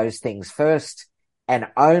focus on those things first, and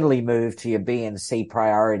only move to your B and C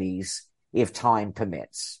priorities if time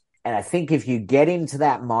permits. And I think if you get into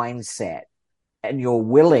that mindset and you're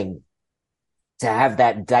willing to have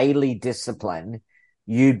that daily discipline,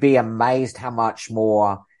 you'd be amazed how much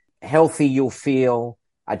more healthy you'll feel,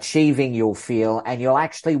 achieving you'll feel, and you'll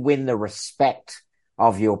actually win the respect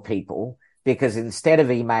of your people, because instead of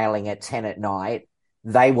emailing at 10 at night,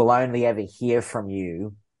 they will only ever hear from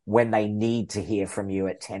you when they need to hear from you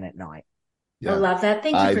at 10 at night. Yeah. I love that.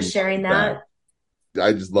 Thank you for sharing that.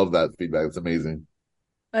 I just love that feedback. It's amazing.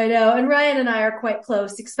 I know. And Ryan and I are quite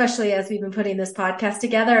close, especially as we've been putting this podcast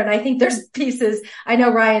together. And I think there's pieces. I know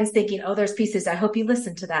Ryan's thinking, there's pieces. I hope you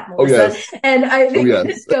listen to that, Melissa. Oh, yes. And I think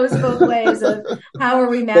this goes both ways of how are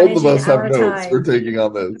we managing both of us our have notes time. we're taking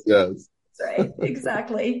on this. Yes. That's right.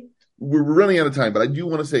 Exactly. We're running out of time, but I do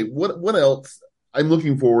want to say what else. I'm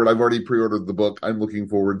looking forward. I've already pre-ordered the book. I'm looking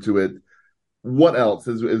forward to it. What else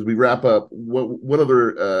as we wrap up? What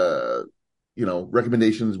other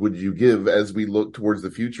recommendations would you give as we look towards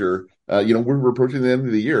the future? We're approaching the end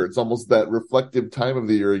of the year. It's almost that reflective time of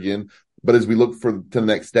the year again. But as we look to the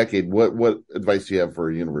next decade, what advice do you have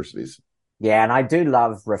for universities? Yeah, and I do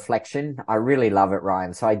love reflection. I really love it,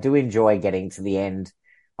 Ryan. So I do enjoy getting to the end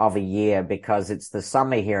of a year because it's the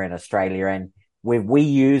summer here in Australia, and we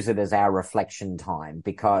use it as our reflection time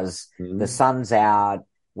because the sun's out.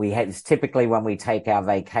 It's typically when we take our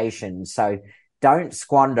vacation. So don't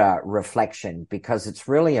squander reflection because it's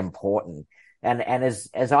really important. And as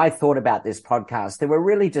I thought about this podcast, there were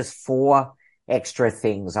really just 4 extra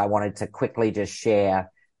things I wanted to quickly just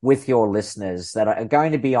share with your listeners that are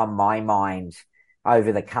going to be on my mind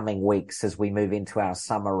over the coming weeks as we move into our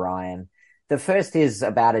summer, Ryan. The first is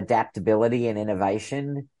about adaptability and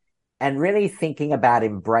innovation, and really thinking about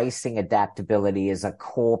embracing adaptability as a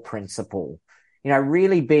core principle.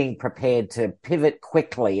 Really being prepared to pivot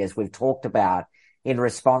quickly, as we've talked about, in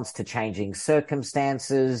response to changing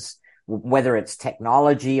circumstances, whether it's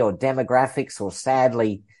technology or demographics or,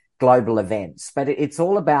 sadly, global events. But it's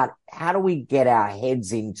all about how do we get our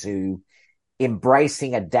heads into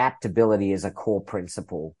embracing adaptability as a core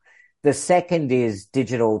principle. The second is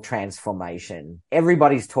digital transformation.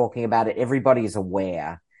 Everybody's talking about it. Everybody's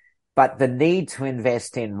aware. But the need to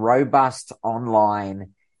invest in robust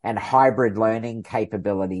online and hybrid learning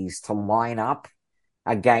capabilities to line up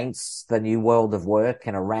against the new world of work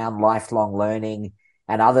and around lifelong learning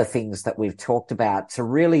and other things that we've talked about to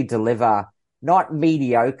really deliver not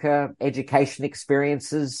mediocre education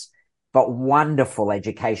experiences, but wonderful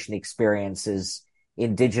education experiences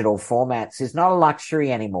in digital formats is not a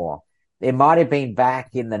luxury anymore. It might have been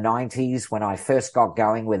back in the 90s when I first got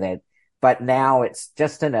going with it, but now it's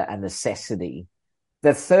just a necessity.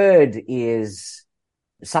 The third is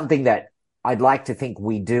something that I'd like to think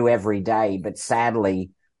we do every day, but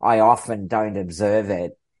sadly, I often don't observe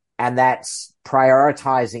it. And that's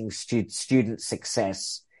prioritizing student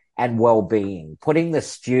success and well-being, putting the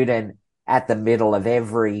student at the middle of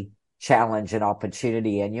every challenge and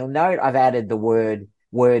opportunity. And you'll note I've added the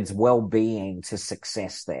words well-being to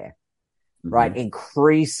success there, right?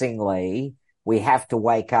 Increasingly, we have to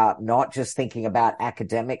wake up not just thinking about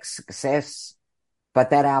academic success,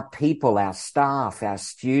 but that our people, our staff, our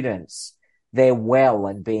students, they're well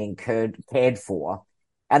and being cared for.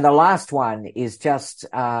 And the last one is just,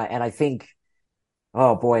 and I think,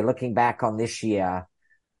 oh boy, looking back on this year,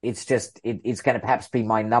 it's going to perhaps be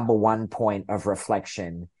my number one point of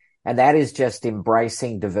reflection. And that is just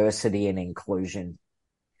embracing diversity and inclusion.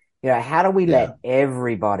 How do we let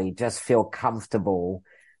everybody just feel comfortable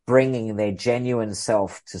bringing their genuine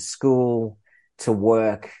self to school, to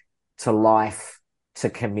work, to life, to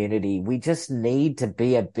community? We just need to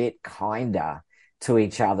be a bit kinder to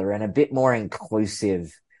each other and a bit more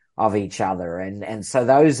inclusive of each other. And so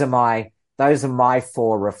those are my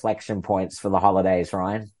 4 reflection points for the holidays,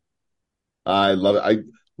 Ryan. I love it. I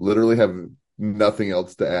literally have nothing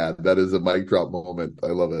else to add. That is a mic drop moment. I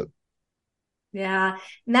love it. Yeah.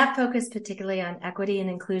 And that focus particularly on equity and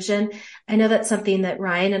inclusion. I know that's something that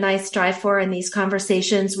Ryan and I strive for in these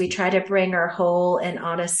conversations. We try to bring our whole and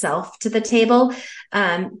honest self to the table.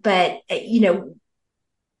 But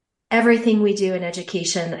everything we do in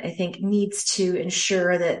education, I think, needs to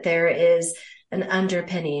ensure that there is an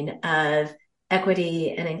underpinning of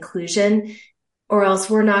equity and inclusion, or else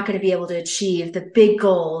we're not going to be able to achieve the big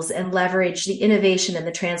goals and leverage the innovation and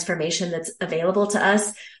the transformation that's available to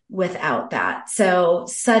us without that. So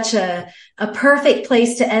such a perfect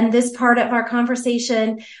place to end this part of our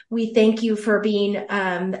conversation. We thank you for being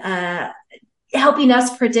helping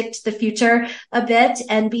us predict the future a bit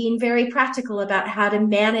and being very practical about how to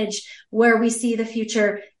manage where we see the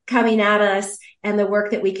future coming at us and the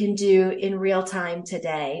work that we can do in real time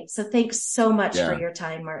today. So thanks so much for your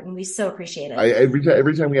time, Martin. We so appreciate it.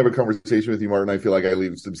 Every time we have a conversation with you, Martin, I feel like I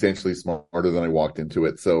leave substantially smarter than I walked into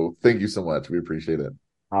it. So thank you so much. We appreciate it.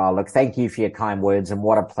 Oh, look, thank you for your kind words, and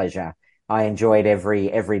what a pleasure. I enjoyed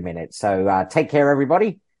every minute. So take care,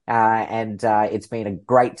 everybody. And it's been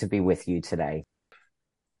great to be with you today.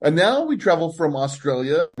 And now we travel from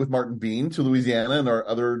Australia with Martin Bean to Louisiana and our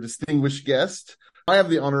other distinguished guest. I have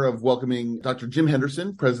the honor of welcoming Dr. Jim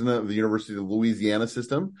Henderson, president of the University of Louisiana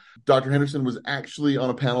System. Dr. Henderson was actually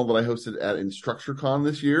on a panel that I hosted at InstructureCon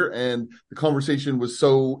this year, and the conversation was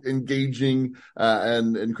so engaging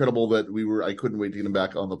and incredible that I couldn't wait to get him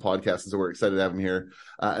back on the podcast, and so we're excited to have him here.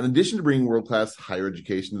 In addition to bringing world-class higher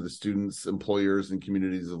education to the students, employers, and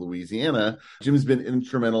communities of Louisiana, Jim has been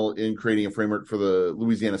instrumental in creating a framework for the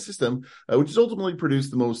Louisiana system, which has ultimately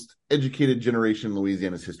produced the most educated generation in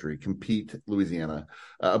Louisiana's history, Compete Louisiana,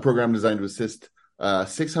 a program designed to assist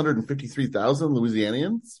 653,000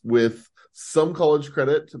 Louisianians with some college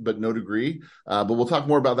credit, but no degree. But we'll talk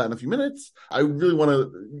more about that in a few minutes. I really want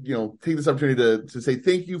to, take this opportunity to say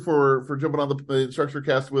thank you for jumping on the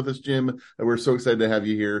InstructureCast with us, Jim. We're so excited to have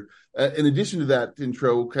you here. In addition to that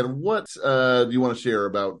intro, kind of what do you want to share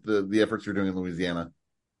about the efforts you're doing in Louisiana?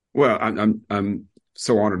 Well, I'm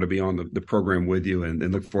so honored to be on the program with you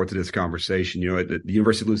and look forward to this conversation. The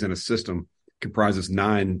University of Louisiana system comprises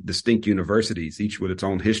 9 distinct universities, each with its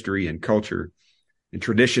own history and culture and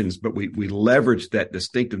traditions, but we leverage that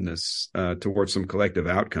distinctiveness towards some collective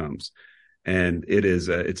outcomes. And it's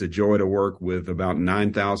a joy to work with about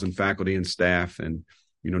 9,000 faculty and staff and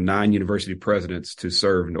 9 university presidents to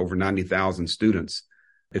serve over 90,000 students.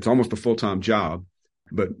 It's almost a full-time job.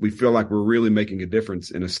 but we feel like we're really making a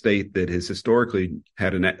difference in a state that has historically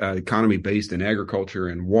had an economy based in agriculture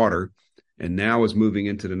and water, and now is moving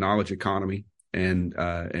into the knowledge economy and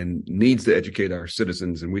needs to educate our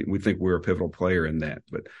citizens. And we think we're a pivotal player in that.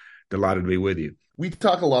 But delighted to be with you. We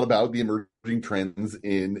talk a lot about the emerging trends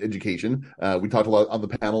in education. We talked a lot on the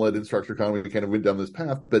panel at Instructure Con. We kind of went down this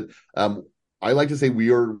path, but I like to say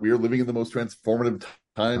we are living in the most transformative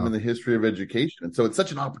time in the history of education. And so it's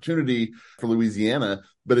such an opportunity for Louisiana,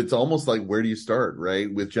 but it's almost like, where do you start,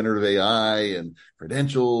 right? With generative AI and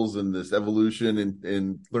credentials and this evolution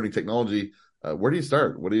in learning technology. Where do you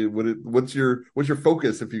start? What's your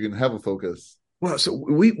focus, if you can have a focus? Well, so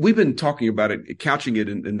we've been talking about it, couching it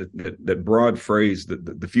in that broad phrase,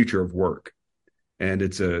 the future of work. And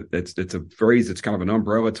it's a phrase that's kind of an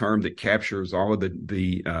umbrella term that captures all of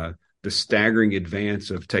the staggering advance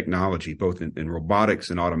of technology, both in robotics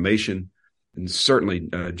and automation. And certainly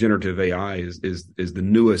generative AI is the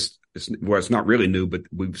newest. It's not really new, but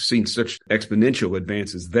we've seen such exponential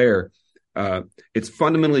advances there. It's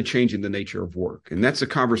fundamentally changing the nature of work. And that's a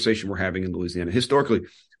conversation we're having in Louisiana. Historically,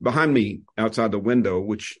 behind me outside the window,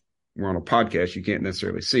 which we're on a podcast, you can't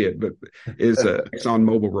necessarily see it, but is a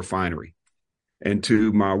ExxonMobil refinery. And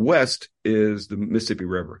to my west is the Mississippi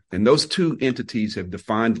River. And those two entities have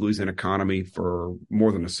defined the Louisiana economy for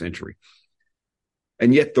more than a century.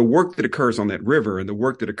 And yet the work that occurs on that river and the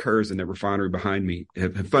work that occurs in that refinery behind me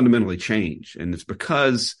have fundamentally changed. And it's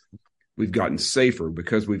because we've gotten safer,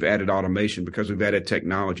 because we've added automation, because we've added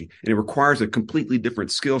technology. And it requires a completely different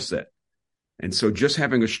skill set. And so just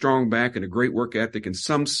having a strong back and a great work ethic and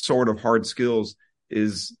some sort of hard skills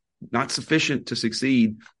is not sufficient to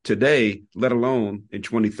succeed today, let alone in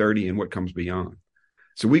 2030 and what comes beyond.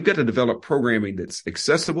 So we've got to develop programming that's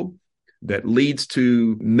accessible, that leads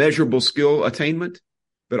to measurable skill attainment,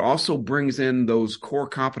 but also brings in those core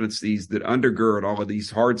competencies that undergird all of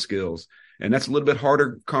these hard skills. And that's a little bit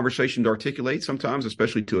harder conversation to articulate sometimes,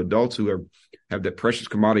 especially to adults who have that precious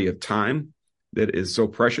commodity of time that is so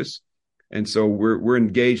precious. And so we're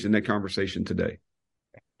engaged in that conversation today.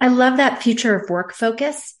 I love that future of work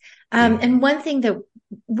focus. And one thing that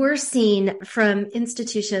we're seeing from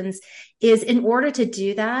institutions is, in order to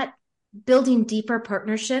do that, building deeper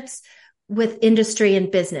partnerships with industry and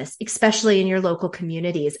business, especially in your local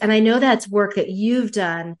communities. And I know that's work that you've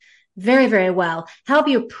done very, very well. How have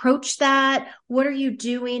you approached that? What are you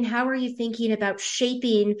doing? How are you thinking about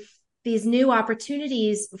shaping these new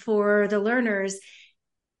opportunities for the learners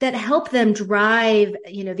that help them drive,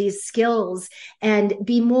 these skills and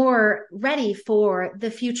be more ready for the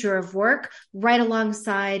future of work, right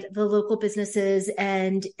alongside the local businesses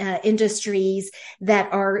and industries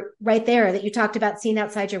that are right there that you talked about seeing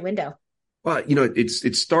outside your window? Well,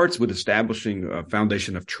 it starts with establishing a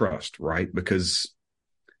foundation of trust, right? Because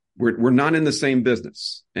we're not in the same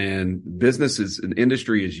business, and an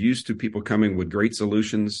industry is used to people coming with great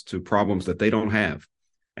solutions to problems that they don't have.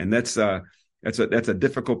 And that's a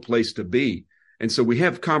difficult place to be. And so we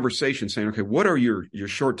have conversations saying, okay, what are your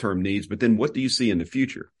short-term needs? But then what do you see in the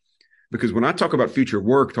future? Because when I talk about future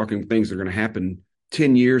work, talking things that are going to happen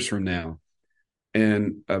 10 years from now,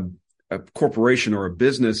 and a corporation or a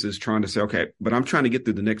business is trying to say, okay, but I'm trying to get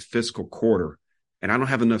through the next fiscal quarter, and I don't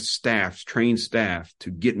have enough trained staff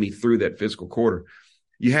to get me through that fiscal quarter.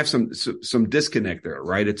 You have some disconnect there,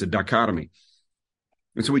 right? It's a dichotomy.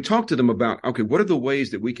 And so we talked to them about, okay, what are the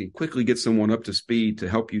ways that we can quickly get someone up to speed to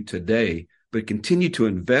help you today, but continue to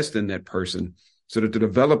invest in that person so that they're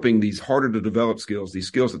developing these harder to develop skills, these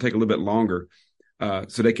skills that take a little bit longer,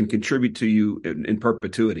 so they can contribute to you in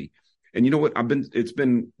perpetuity. And you know what? It's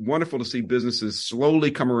been wonderful to see businesses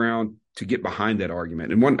slowly come around to get behind that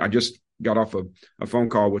argument. And I just got off a phone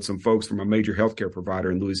call with some folks from a major healthcare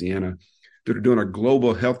provider in Louisiana that are doing a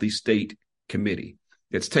global healthy state committee.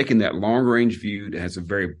 It's taken that long range view. It has a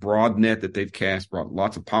very broad net that they've cast, brought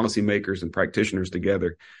lots of policymakers and practitioners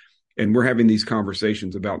together. And we're having these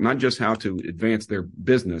conversations about not just how to advance their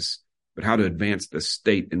business, but how to advance the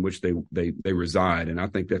state in which they reside. And I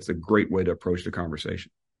think that's a great way to approach the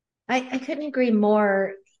conversation. I couldn't agree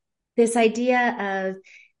more. This idea of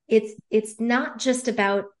it's not just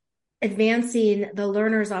about advancing the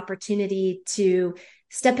learner's opportunity to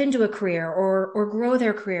step into a career or grow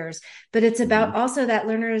their careers, but it's about also that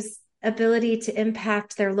learner's ability to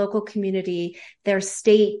impact their local community, their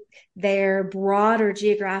state, their broader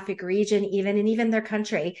geographic region, even their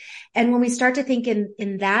country. And when we start to think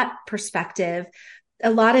in that perspective,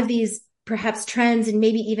 a lot of these perhaps trends and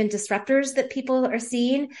maybe even disruptors that people are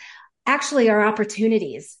seeing actually are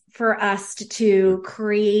opportunities for us to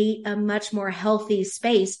create a much more healthy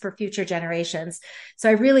space for future generations. So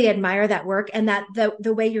I really admire that work and that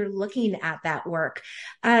the way you're looking at that work.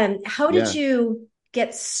 How did you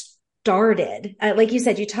get started? Like you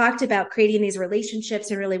said, you talked about creating these relationships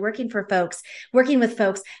and really working with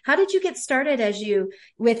folks. How did you get started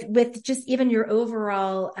with just even your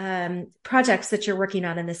overall projects that you're working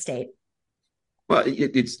on in the state? Well,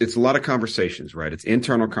 it's a lot of conversations, right? It's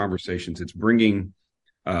internal conversations. It's bringing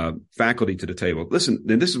faculty to the table. Listen,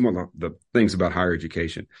 and this is one of the things about higher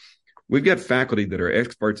education. We've got faculty that are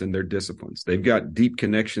experts in their disciplines. They've got deep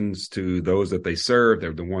connections to those that they serve.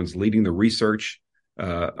 They're the ones leading the research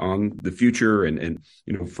on the future. And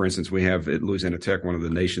for instance, we have at Louisiana Tech one of the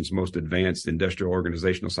nation's most advanced industrial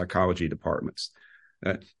organizational psychology departments.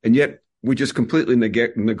 And yet we just completely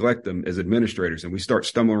neglect them as administrators, and we start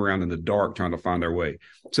stumbling around in the dark trying to find our way.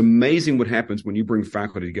 It's amazing what happens when you bring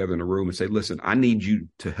faculty together in a room and say, listen, I need you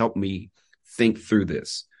to help me think through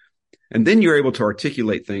this. And then you're able to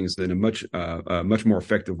articulate things in a much more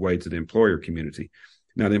effective way to the employer community.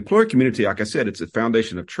 Now, the employer community, like I said, it's a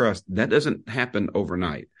foundation of trust. That doesn't happen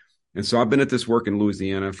overnight. And so I've been at this work in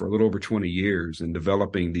Louisiana for a little over 20 years and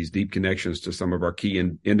developing these deep connections to some of our key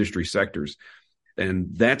industry sectors. And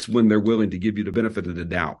that's when they're willing to give you the benefit of the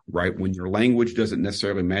doubt, right? When your language doesn't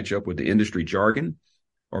necessarily match up with the industry jargon,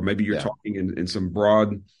 or maybe you're talking in some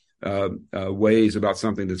broad ways about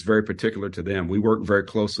something that's very particular to them. We work very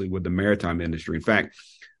closely with the maritime industry. In fact,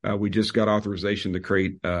 we just got authorization to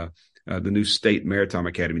create the new state maritime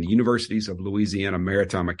academy, the Universities of Louisiana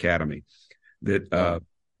Maritime Academy, that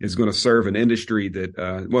is going to serve an industry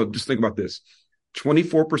that, just think about this.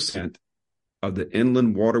 24% of the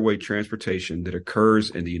inland waterway transportation that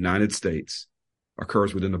occurs in the United States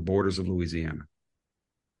occurs within the borders of Louisiana.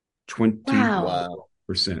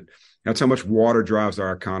 20%. That's how much water drives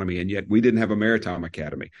our economy. And yet we didn't have a maritime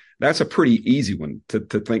academy. That's a pretty easy one to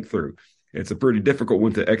think through. It's a pretty difficult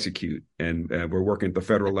one to execute. And we're working at the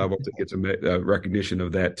federal level to get some recognition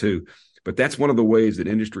of that too. But that's one of the ways that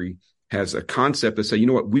industry has a concept that say, you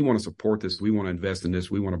know what, we want to support this. We want to invest in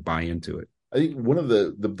this. We want to buy into it. I think one of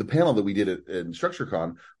the panel that we did in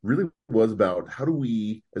StructureCon really was about how do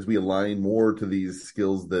we, as we align more to these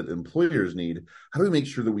skills that employers need, how do we make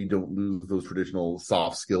sure that we don't lose those traditional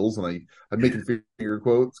soft skills? And I'm making finger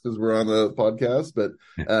quotes because we're on the podcast, but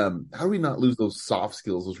how do we not lose those soft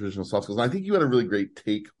skills, those traditional soft skills? And I think you had a really great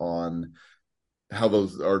take on how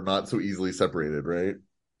those are not so easily separated, right?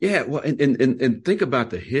 Yeah, well, and think about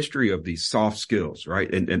the history of these soft skills,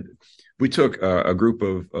 right? And we took a group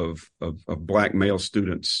of Black male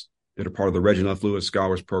students that are part of the Reginald F. Lewis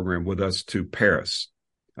Scholars Program with us to Paris.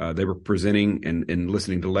 They were presenting and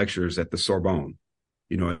listening to lectures at the Sorbonne,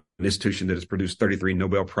 an institution that has produced 33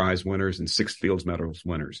 Nobel Prize winners and 6 Fields Medals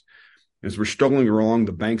winners. As we're strolling along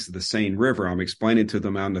the banks of the Seine River, I'm explaining to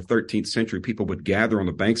them how in the 13th century, people would gather on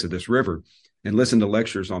the banks of this river and listen to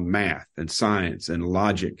lectures on math and science and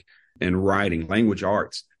logic and writing, language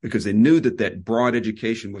arts, because they knew that broad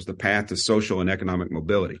education was the path to social and economic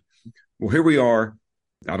mobility. Well, here we are.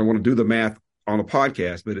 I don't want to do the math on a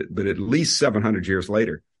podcast, but at least 700 years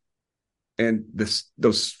later. And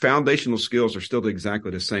those foundational skills are still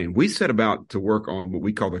exactly the same. We set about to work on what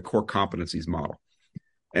we call the core competencies model.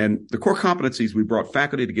 And the core competencies, we brought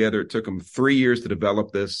faculty together. It took them 3 years to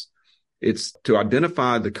develop this. It's to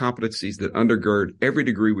identify the competencies that undergird every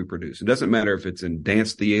degree we produce. It doesn't matter if it's in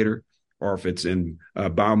dance theater or if it's in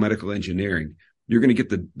biomedical engineering. You're going to get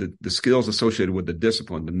the skills associated with the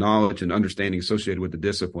discipline, the knowledge and understanding associated with the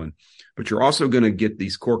discipline. But you're also going to get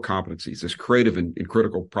these core competencies, this creative and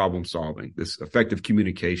critical problem solving, this effective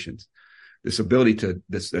communications, this ability to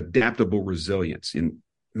this adaptable resilience. And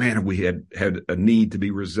man, we had a need to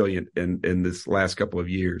be resilient in this last couple of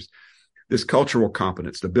years. This cultural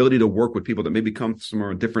competence, the ability to work with people that maybe come from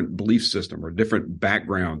a different belief system or a different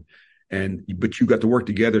background, but you got to work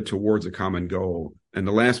together towards a common goal. And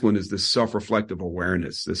the last one is this self-reflective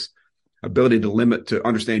awareness, this ability to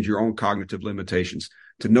understand your own cognitive limitations,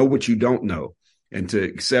 to know what you don't know, and to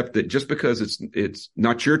accept that just because it's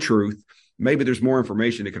not your truth, maybe there's more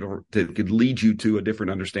information that could lead you to a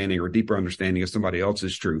different understanding or a deeper understanding of somebody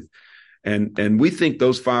else's truth. And we think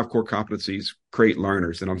those 5 core competencies create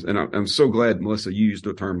learners. And I'm so glad, Melissa, you used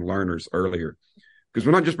the term learners earlier, because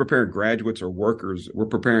we're not just preparing graduates or workers, we're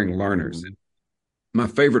preparing learners. And my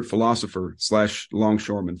favorite philosopher /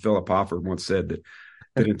 longshoreman, Philip Hoffer, once said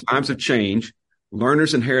that in times of change,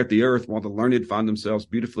 learners inherit the earth while the learned find themselves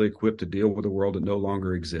beautifully equipped to deal with a world that no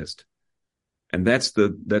longer exists. And that's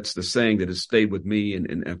the saying that has stayed with me,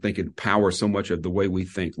 and I think it powers so much of the way we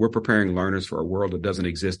think. We're preparing learners for a world that doesn't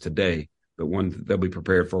exist today, but one that they'll be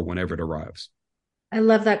prepared for whenever it arrives. I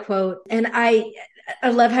love that quote. And I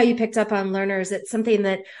love how you picked up on learners. It's something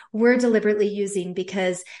that we're deliberately using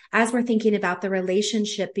because as we're thinking about the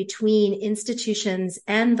relationship between institutions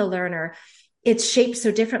and the learner, it's shaped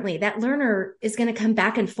so differently. That learner is going to come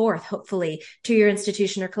back and forth, hopefully, to your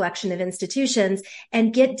institution or collection of institutions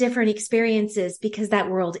and get different experiences because that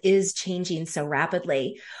world is changing so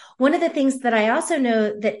rapidly. One of the things that I also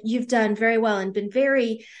know that you've done very well and been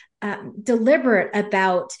very deliberate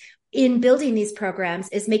about in building these programs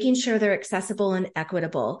is making sure they're accessible and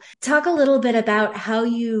equitable. Talk a little bit about how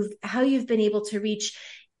you've been able to reach,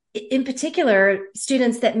 in particular,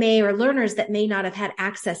 students that may, or learners that may not have had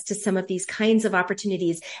access to some of these kinds of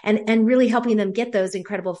opportunities and really helping them get those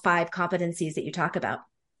incredible 5 competencies that you talk about.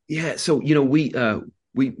 Yeah. So, we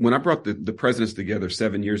when I brought the presidents together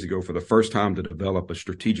 7 years ago for the first time to develop a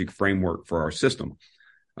strategic framework for our system,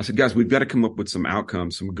 I said, guys, we've got to come up with some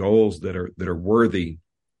outcomes, some goals that are worthy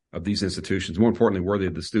of these institutions, more importantly, worthy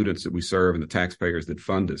of the students that we serve and the taxpayers that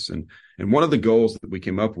fund us. And one of the goals that we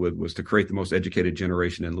came up with was to create the most educated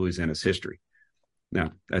generation in Louisiana's history.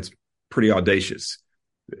 Now, that's pretty audacious.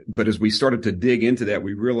 But as we started to dig into that,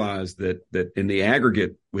 we realized that in the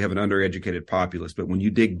aggregate, we have an undereducated populace. But when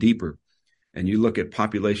you dig deeper and you look at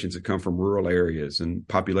populations that come from rural areas and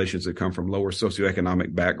populations that come from lower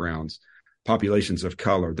socioeconomic backgrounds, populations of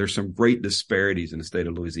color, there's some great disparities in the state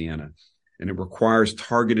of Louisiana. And it requires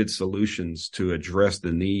targeted solutions to address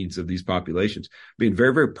the needs of these populations, being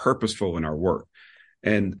very, very purposeful in our work.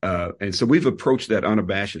 And so we've approached that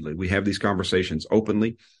unabashedly. We have these conversations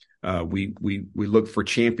openly. We look for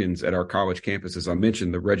champions at our college campuses. I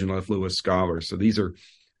mentioned the Reginald F. Lewis Scholars. So these are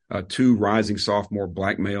 2 rising sophomore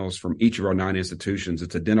Black males from each of our 9 institutions.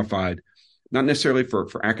 It's identified not necessarily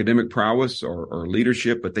for academic prowess or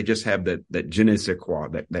leadership, but they just have that je ne sais quoi,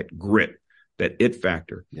 that grit, that it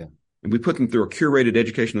factor. Yeah. And we put them through a curated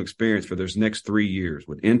educational experience for those next 3 years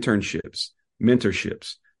with internships,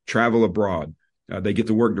 mentorships, travel abroad. They get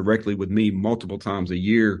to work directly with me multiple times a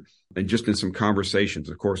year and just in some conversations,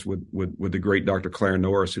 of course, with the great Dr. Claire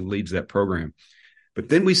Norris, who leads that program. But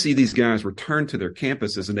then we see these guys return to their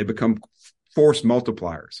campuses and they become force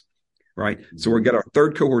multipliers, right? So we've got our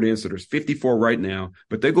 3rd cohort in, so there's 54 right now,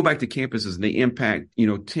 but they go back to campuses and they impact,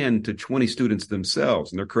 10 to 20 students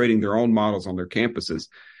themselves, and they're creating their own models on their campuses.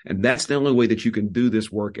 And that's the only way that you can do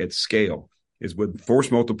this work at scale is with force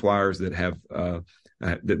multipliers that have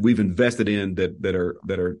that we've invested in that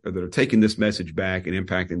are taking this message back and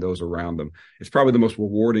impacting those around them. It's probably the most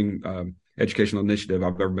rewarding educational initiative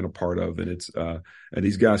I've ever been a part of, and it's and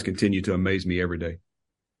these guys continue to amaze me every day.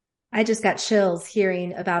 I just got chills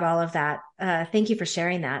hearing about all of that. Thank you for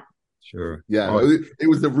sharing that. Sure. Yeah, it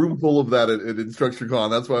was the room full of that at InstructureCon.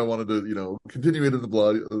 That's why I wanted to, continue it in the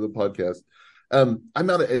podcast. I'm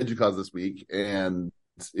out at EDUCAUSE this week, and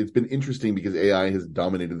it's been interesting because AI has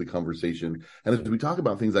dominated the conversation. And as we talk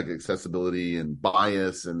about things like accessibility and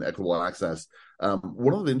bias and equitable access,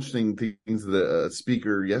 one of the interesting things that a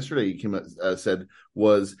speaker yesterday said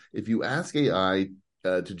was if you ask AI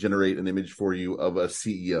to generate an image for you of a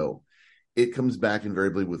CEO, it comes back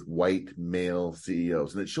invariably with white male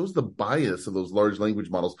CEOs. And it shows the bias of those large language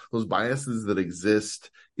models, those biases that exist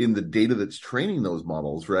in the data that's training those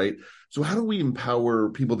models, right? So how do we empower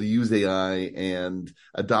people to use AI and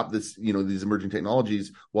adopt this, these emerging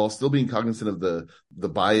technologies while still being cognizant of the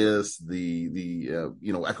bias, the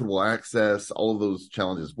equitable access, all of those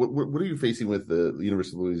challenges? What are you facing with the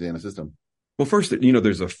University of Louisiana system? Well, first,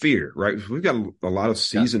 there's a fear, right? We've got a lot of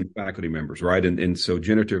seasoned faculty members, right? And so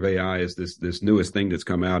generative AI is this newest thing that's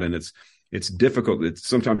come out, and it's difficult.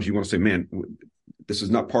 Sometimes you want to say, man, this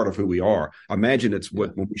is not part of who we are. I imagine it's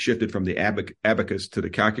when we shifted from the abacus to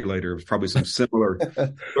the calculator, it was probably some similar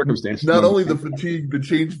circumstances. Not only the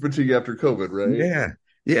change fatigue after COVID, right?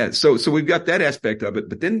 Yeah. So we've got that aspect of it,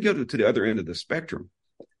 but then go to the other end of the spectrum.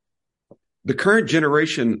 The current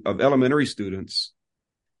generation of elementary students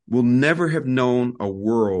will never have known a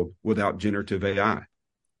world without generative AI.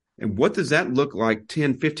 And what does that look like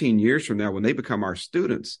 10, 15 years from now when they become our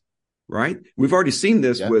students, right? We've already seen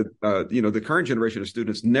this with, the current generation of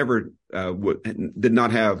students never did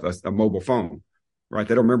not have a mobile phone, right?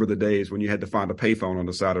 They don't remember the days when you had to find a payphone on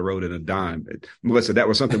the side of the road and a dime. Melissa, that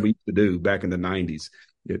was something we used to do back in the 90s.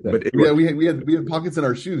 We had pockets in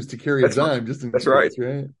our shoes to carry a dime just in case. That's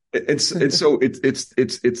right. And so it's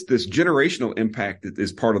this generational impact that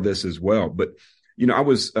is part of this as well. But I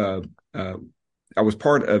was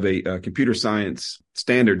part of a computer science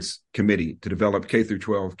standards committee to develop K through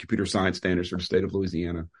 12 computer science standards for the state of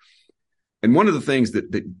Louisiana. And one of the things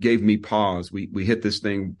that gave me pause, we hit this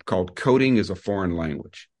thing called coding as a foreign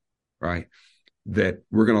language, right? that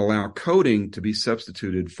we're going to allow coding to be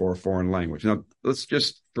substituted for a foreign language. Now, let's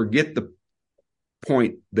just forget the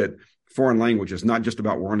point that foreign language is not just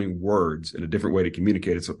about learning words and a different way to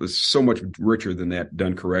communicate. It's so much richer than that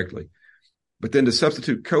done correctly. But then to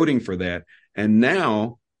substitute coding for that, and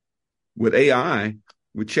now with AI,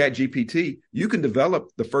 with ChatGPT, you can develop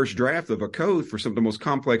the first draft of a code for some of the most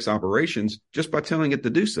complex operations just by telling it to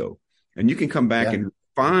do so. And you can come back and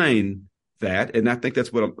refine that. And I think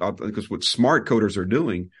that's what smart coders are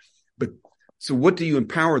doing. But so what do you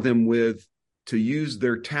empower them with to use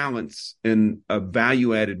their talents in a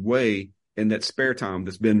value-added way in that spare time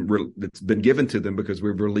that's been given to them because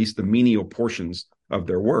we've released the menial portions of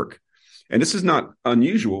their work? And this is not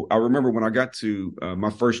unusual. I remember when I got to my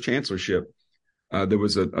first chancellorship, there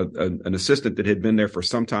was an assistant that had been there for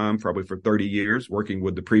some time, probably for 30 years, working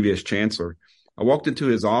with the previous chancellor. I walked into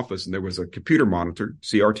his office and there was a computer monitor,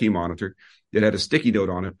 CRT monitor, that had a sticky note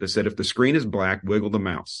on it that said, if the screen is black, wiggle the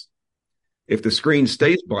mouse. If the screen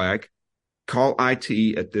stays black, call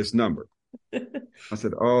IT at this number. I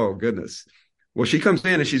said, oh, goodness. Well, she comes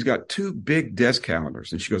in and she's got 2 big desk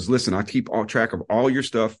calendars. And she goes, listen, I keep track of all your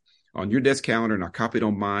stuff on your desk calendar and I copy it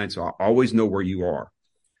on mine. So I always know where you are.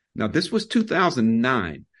 Now, this was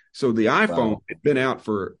 2009. So the iPhone had been out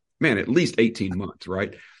for, at least 18 months,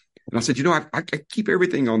 right? And I said, I keep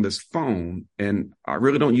everything on this phone and I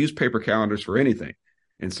really don't use paper calendars for anything.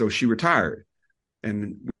 And so she retired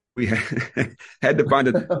and we had to find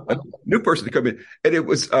a new person to come in. And it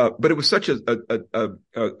was, but it was such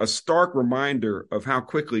a stark reminder of how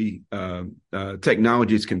quickly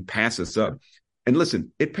technologies can pass us up. And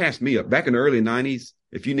listen, it passed me up. Back in the early 90s,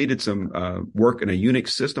 if you needed some work in a Unix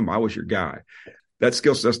system, I was your guy. That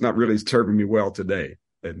skill set's not really serving me well today.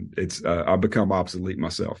 And it's I've become obsolete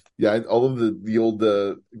myself. Yeah, all of the old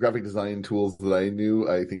graphic design tools that I knew,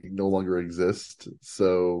 I think no longer exist.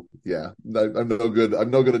 So yeah, I'm no good.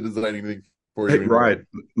 I'm no good at designing anything for you. Right.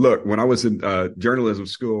 Look, when I was in journalism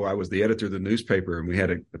school, I was the editor of the newspaper, and we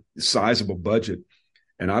had a sizable budget.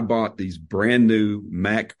 And I bought these brand new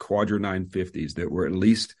Mac Quadra 950s that were at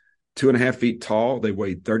least 2.5 feet tall. They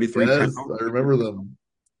weighed 33 pounds. I remember them.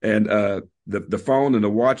 And the phone and the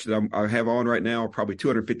watch that I have on right now are probably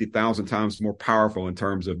 250,000 times more powerful in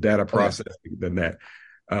terms of data processing than that.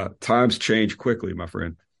 Times change quickly, my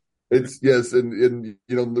friend. It's and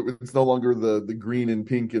it's no longer the green and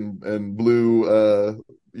pink and blue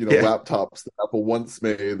laptops that Apple once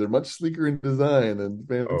made. They're much sleeker in design and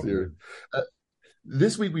fancier.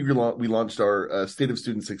 This week we launched our State of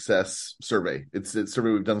Student Success survey. It's a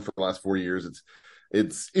survey we've done for the last 4 years.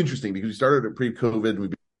 It's interesting because we started it pre-COVID and we've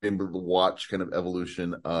been able to watch kind of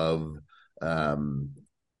evolution of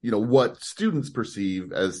what students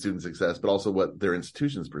perceive as student success, but also what their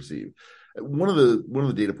institutions perceive. One of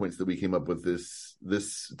the data points that we came up with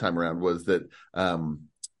this time around was that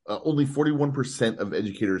only 41% of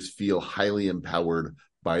educators feel highly empowered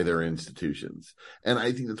by their institutions. And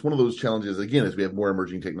I think that's one of those challenges, again, as we have more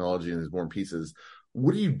emerging technology and there's more pieces.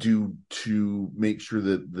 What do you do to make sure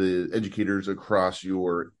that the educators across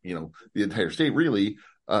the entire state really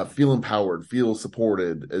feel empowered, feel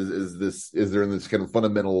supported? Is there this kind of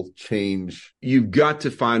fundamental change? You've got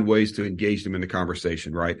to find ways to engage them in the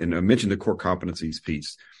conversation, right? And I mentioned the core competencies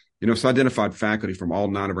piece. So identified faculty from all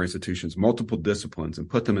 9 of our institutions, multiple disciplines, and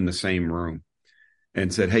put them in the same room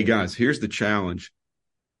and said, hey guys, here's the challenge.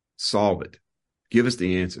 Solve it. Give us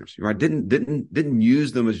the answers. Right? Didn't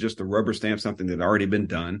use them as just a rubber stamp, something that had already been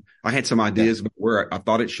done. I had some ideas about where I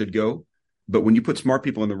thought it should go, but when you put smart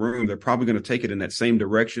people in the room, they're probably going to take it in that same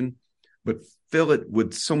direction, but fill it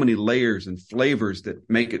with so many layers and flavors that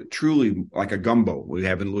make it truly like a gumbo we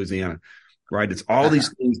have in Louisiana. Right? It's all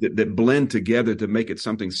these things that blend together to make it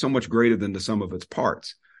something so much greater than the sum of its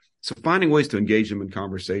parts. So finding ways to engage them in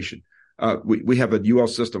conversation. We have a UL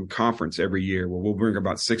system conference every year where we'll bring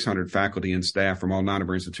about 600 faculty and staff from all 9 of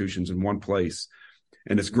our institutions in one place.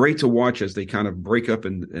 And it's great to watch as they kind of break up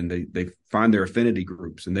and they find their affinity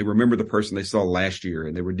groups and they remember the person they saw last year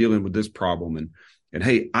and they were dealing with this problem. And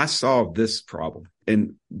hey, I solved this problem.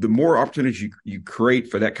 And the more opportunities you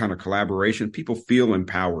create for that kind of collaboration, people feel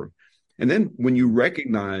empowered. And then when you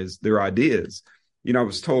recognize their ideas, I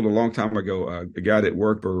was told a long time ago, a guy that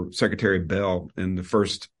worked for Secretary Bell in the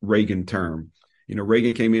first Reagan term,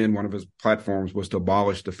 Reagan came in, one of his platforms was to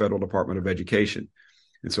abolish the Federal Department of Education.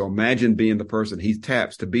 And so imagine being the person he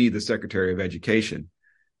taps to be the Secretary of Education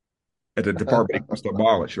at the department he wants to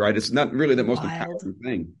abolish, right? It's not really the most empowering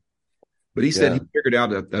thing. But he said he figured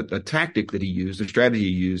out a tactic that he used, a strategy he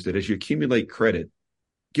used, that as you accumulate credit,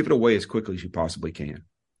 give it away as quickly as you possibly can.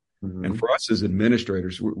 Mm-hmm. And for us as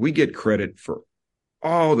administrators, we get credit for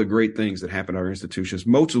all the great things that happen at our institutions,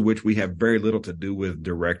 most of which we have very little to do with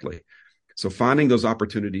directly. So finding those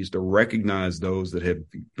opportunities to recognize those that have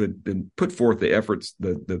been put forth the efforts,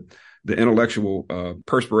 the intellectual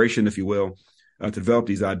perspiration, if you will, to develop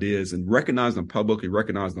these ideas and recognize them publicly,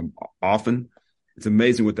 recognize them often. It's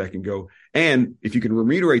amazing what that can go. And if you can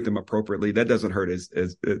remunerate them appropriately, that doesn't hurt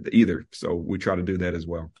as either. So we try to do that as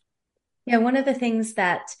well. Yeah, one of the things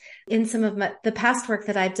that in some of the past work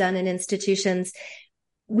that I've done in institutions,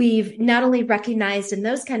 we've not only recognized in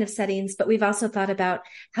those kind of settings, but we've also thought about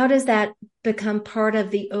how does that become part of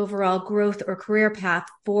the overall growth or career path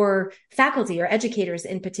for faculty or educators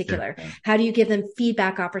in particular? Yeah. How do you give them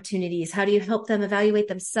feedback opportunities? How do you help them evaluate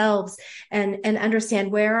themselves and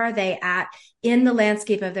understand where are they at in the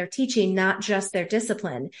landscape of their teaching, not just their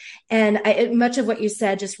discipline? And much of what you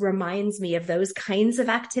said just reminds me of those kinds of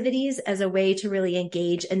activities as a way to really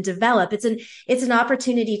engage and develop. It's an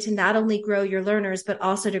opportunity to not only grow your learners, but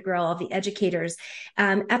also to grow all the educators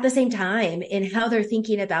at the same time in how they're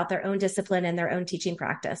thinking about their own discipline and their own teaching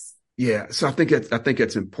practice. Yeah. So I think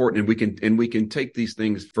it's important, and we can take these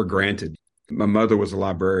things for granted. My mother was a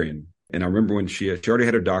librarian, and I remember when she already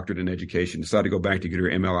had her doctorate in education, decided to go back to get her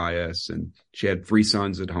MLIS, and she had 3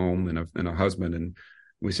 sons at home and a husband. And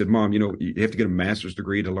we said, Mom, you have to get a master's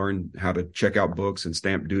degree to learn how to check out books and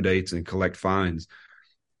stamp due dates and collect fines.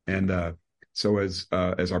 And so as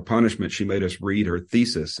our punishment, she made us read her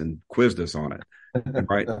thesis and quizzed us on it.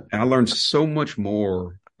 Right. And I learned so much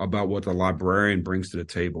more about what the librarian brings to the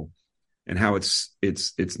table and how it's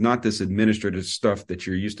not this administrative stuff that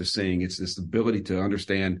you're used to seeing. It's this ability to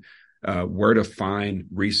understand where to find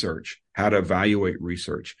research, how to evaluate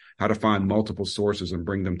research, how to find multiple sources and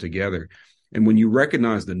bring them together. And when you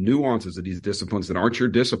recognize the nuances of these disciplines that aren't your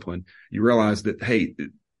discipline, you realize that, hey,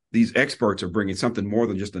 these experts are bringing something more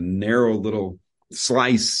than just a narrow little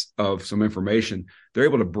slice of some information. They're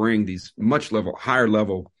able to bring these higher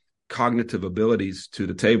level cognitive abilities to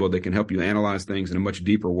the table that can help you analyze things in a much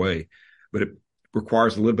deeper way. But it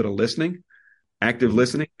requires a little bit of listening, active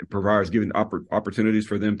listening. It provides giving opportunities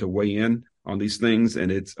for them to weigh in on these things.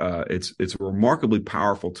 And it's a remarkably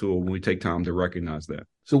powerful tool when we take time to recognize that.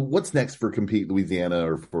 So what's next for Compete Louisiana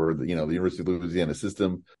or for the University of Louisiana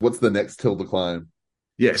system? What's the next hill to climb?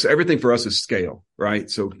 Yeah, so everything for us is scale, right?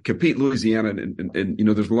 So Compete Louisiana, and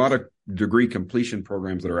there's a lot of degree completion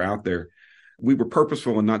programs that are out there. We were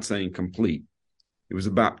purposeful in not saying complete. It was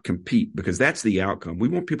about compete, because that's the outcome. We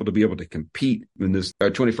want people to be able to compete in this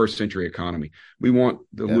 21st century economy. We want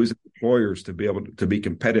the Louisiana employers to be able to be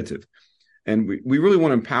competitive. And we really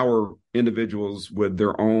want to empower individuals with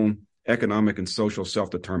their own economic and social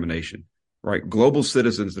self-determination, right? Global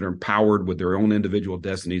citizens that are empowered with their own individual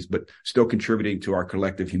destinies, but still contributing to our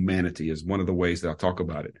collective humanity is one of the ways that I'll talk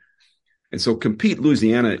about it. And so Compete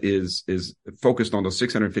Louisiana is focused on those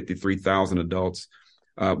 653,000 adults.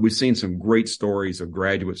 We've seen some great stories of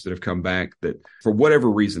graduates that have come back that for whatever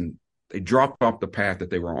reason, they dropped off the path that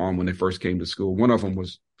they were on when they first came to school. One of them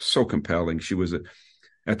was so compelling. She was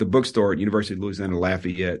at the bookstore at University of Louisiana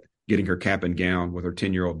Lafayette getting her cap and gown with her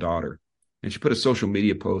 10-year-old daughter. And she put a social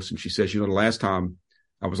media post and she says, the last time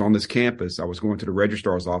I was on this campus, I was going to the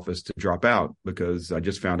registrar's office to drop out because I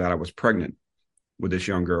just found out I was pregnant with this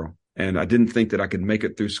young girl. And I didn't think that I could make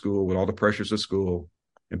it through school with all the pressures of school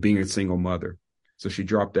and being a single mother. So she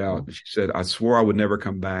dropped out. And she said, I swore I would never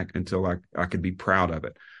come back until I could be proud of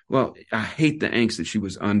it. Well, I hate the angst that she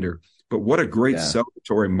was under. But what a great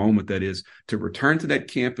celebratory moment that is to return to that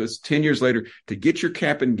campus 10 years later, to get your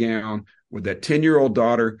cap and gown with that 10-year-old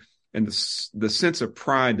daughter. And the sense of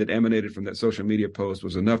pride that emanated from that social media post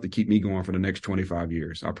was enough to keep me going for the next 25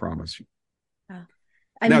 years. I promise you.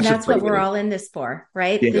 I mean, that's what we're all in this for,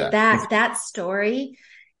 right? Yeah. That story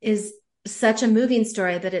is such a moving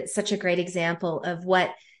story, but it's such a great example of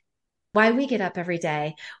why we get up every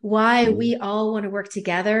day, why we all want to work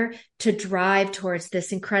together to drive towards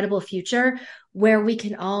this incredible future where we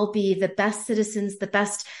can all be the best citizens, the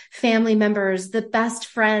best family members, the best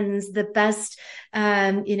friends, the best,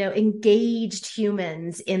 engaged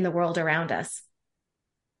humans in the world around us.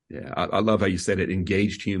 Yeah, I love how you said it,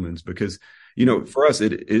 engaged humans, because for us,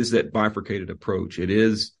 it is that bifurcated approach. It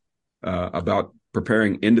is about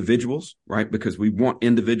preparing individuals, right? Because we want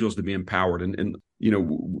individuals to be empowered. And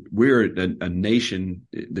we're a nation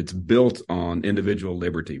that's built on individual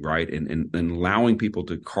liberty, right? And allowing people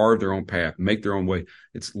to carve their own path, make their own way.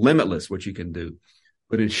 It's limitless what you can do.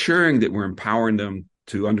 But ensuring that we're empowering them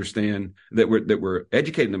to understand that we're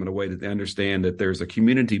educating them in a way that they understand that there's a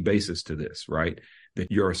community basis to this, right?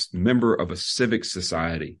 That you're a member of a civic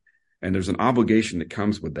society. And there's an obligation that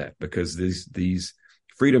comes with that, because these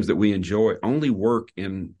freedoms that we enjoy only work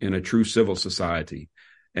in a true civil society.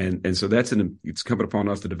 And so it's incumbent upon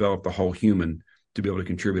us to develop the whole human to be able to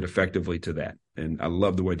contribute effectively to that. And I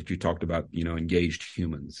love the way that you talked about, engaged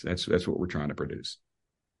humans. That's what we're trying to produce.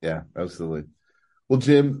 Yeah, absolutely. Well,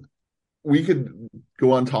 Jim, we could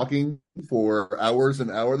go on talking for hours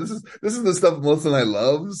and hours. This is the stuff Melissa and I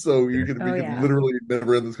love. So we could literally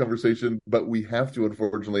never end this conversation, but we have to,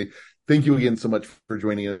 unfortunately. Thank you again so much for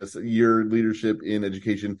joining us. Your leadership in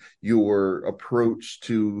education, your approach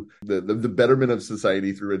to the betterment of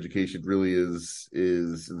society through education really is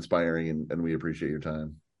inspiring, and we appreciate your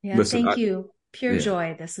time. Yeah, listen, thank you. Pure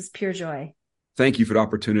joy. This is pure joy. Thank you for the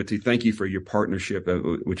opportunity. Thank you for your partnership,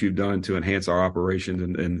 which you've done to enhance our operations,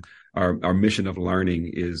 and our mission of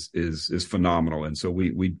learning is phenomenal. And so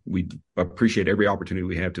we appreciate every opportunity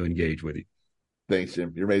we have to engage with you. Thanks,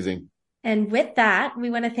 Jim. You're amazing. And with that,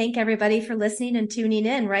 we want to thank everybody for listening and tuning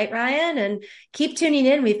in, right, Ryan? And keep tuning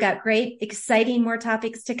in. We've got great, exciting more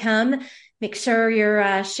topics to come. Make sure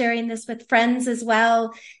you're sharing this with friends as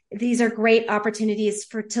well. These are great opportunities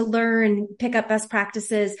to learn, pick up best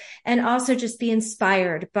practices, and also just be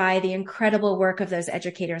inspired by the incredible work of those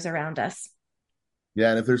educators around us.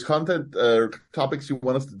 Yeah, and if there's content or topics you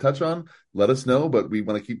want us to touch on, let us know. But we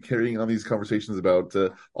want to keep carrying on these conversations about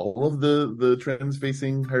all of the trends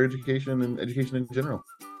facing higher education and education in general.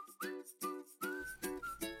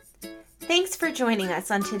 Thanks for joining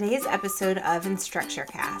us on today's episode of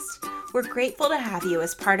InstructureCast. We're grateful to have you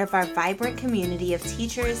as part of our vibrant community of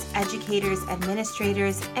teachers, educators,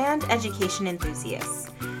 administrators, and education enthusiasts.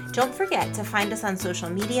 Don't forget to find us on social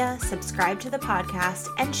media, subscribe to the podcast,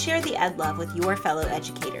 and share the ed love with your fellow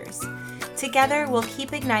educators. Together, we'll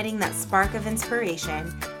keep igniting that spark of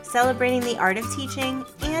inspiration, celebrating the art of teaching,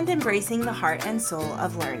 and embracing the heart and soul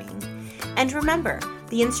of learning. And remember,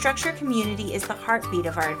 the Instructure community is the heartbeat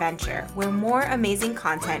of our adventure, where more amazing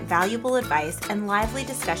content, valuable advice, and lively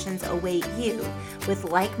discussions await you with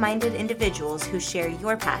like-minded individuals who share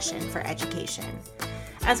your passion for education.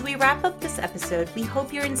 As we wrap up this episode, we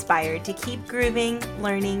hope you're inspired to keep grooving,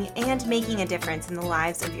 learning, and making a difference in the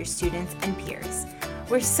lives of your students and peers.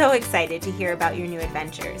 We're so excited to hear about your new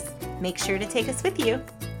adventures. Make sure to take us with you.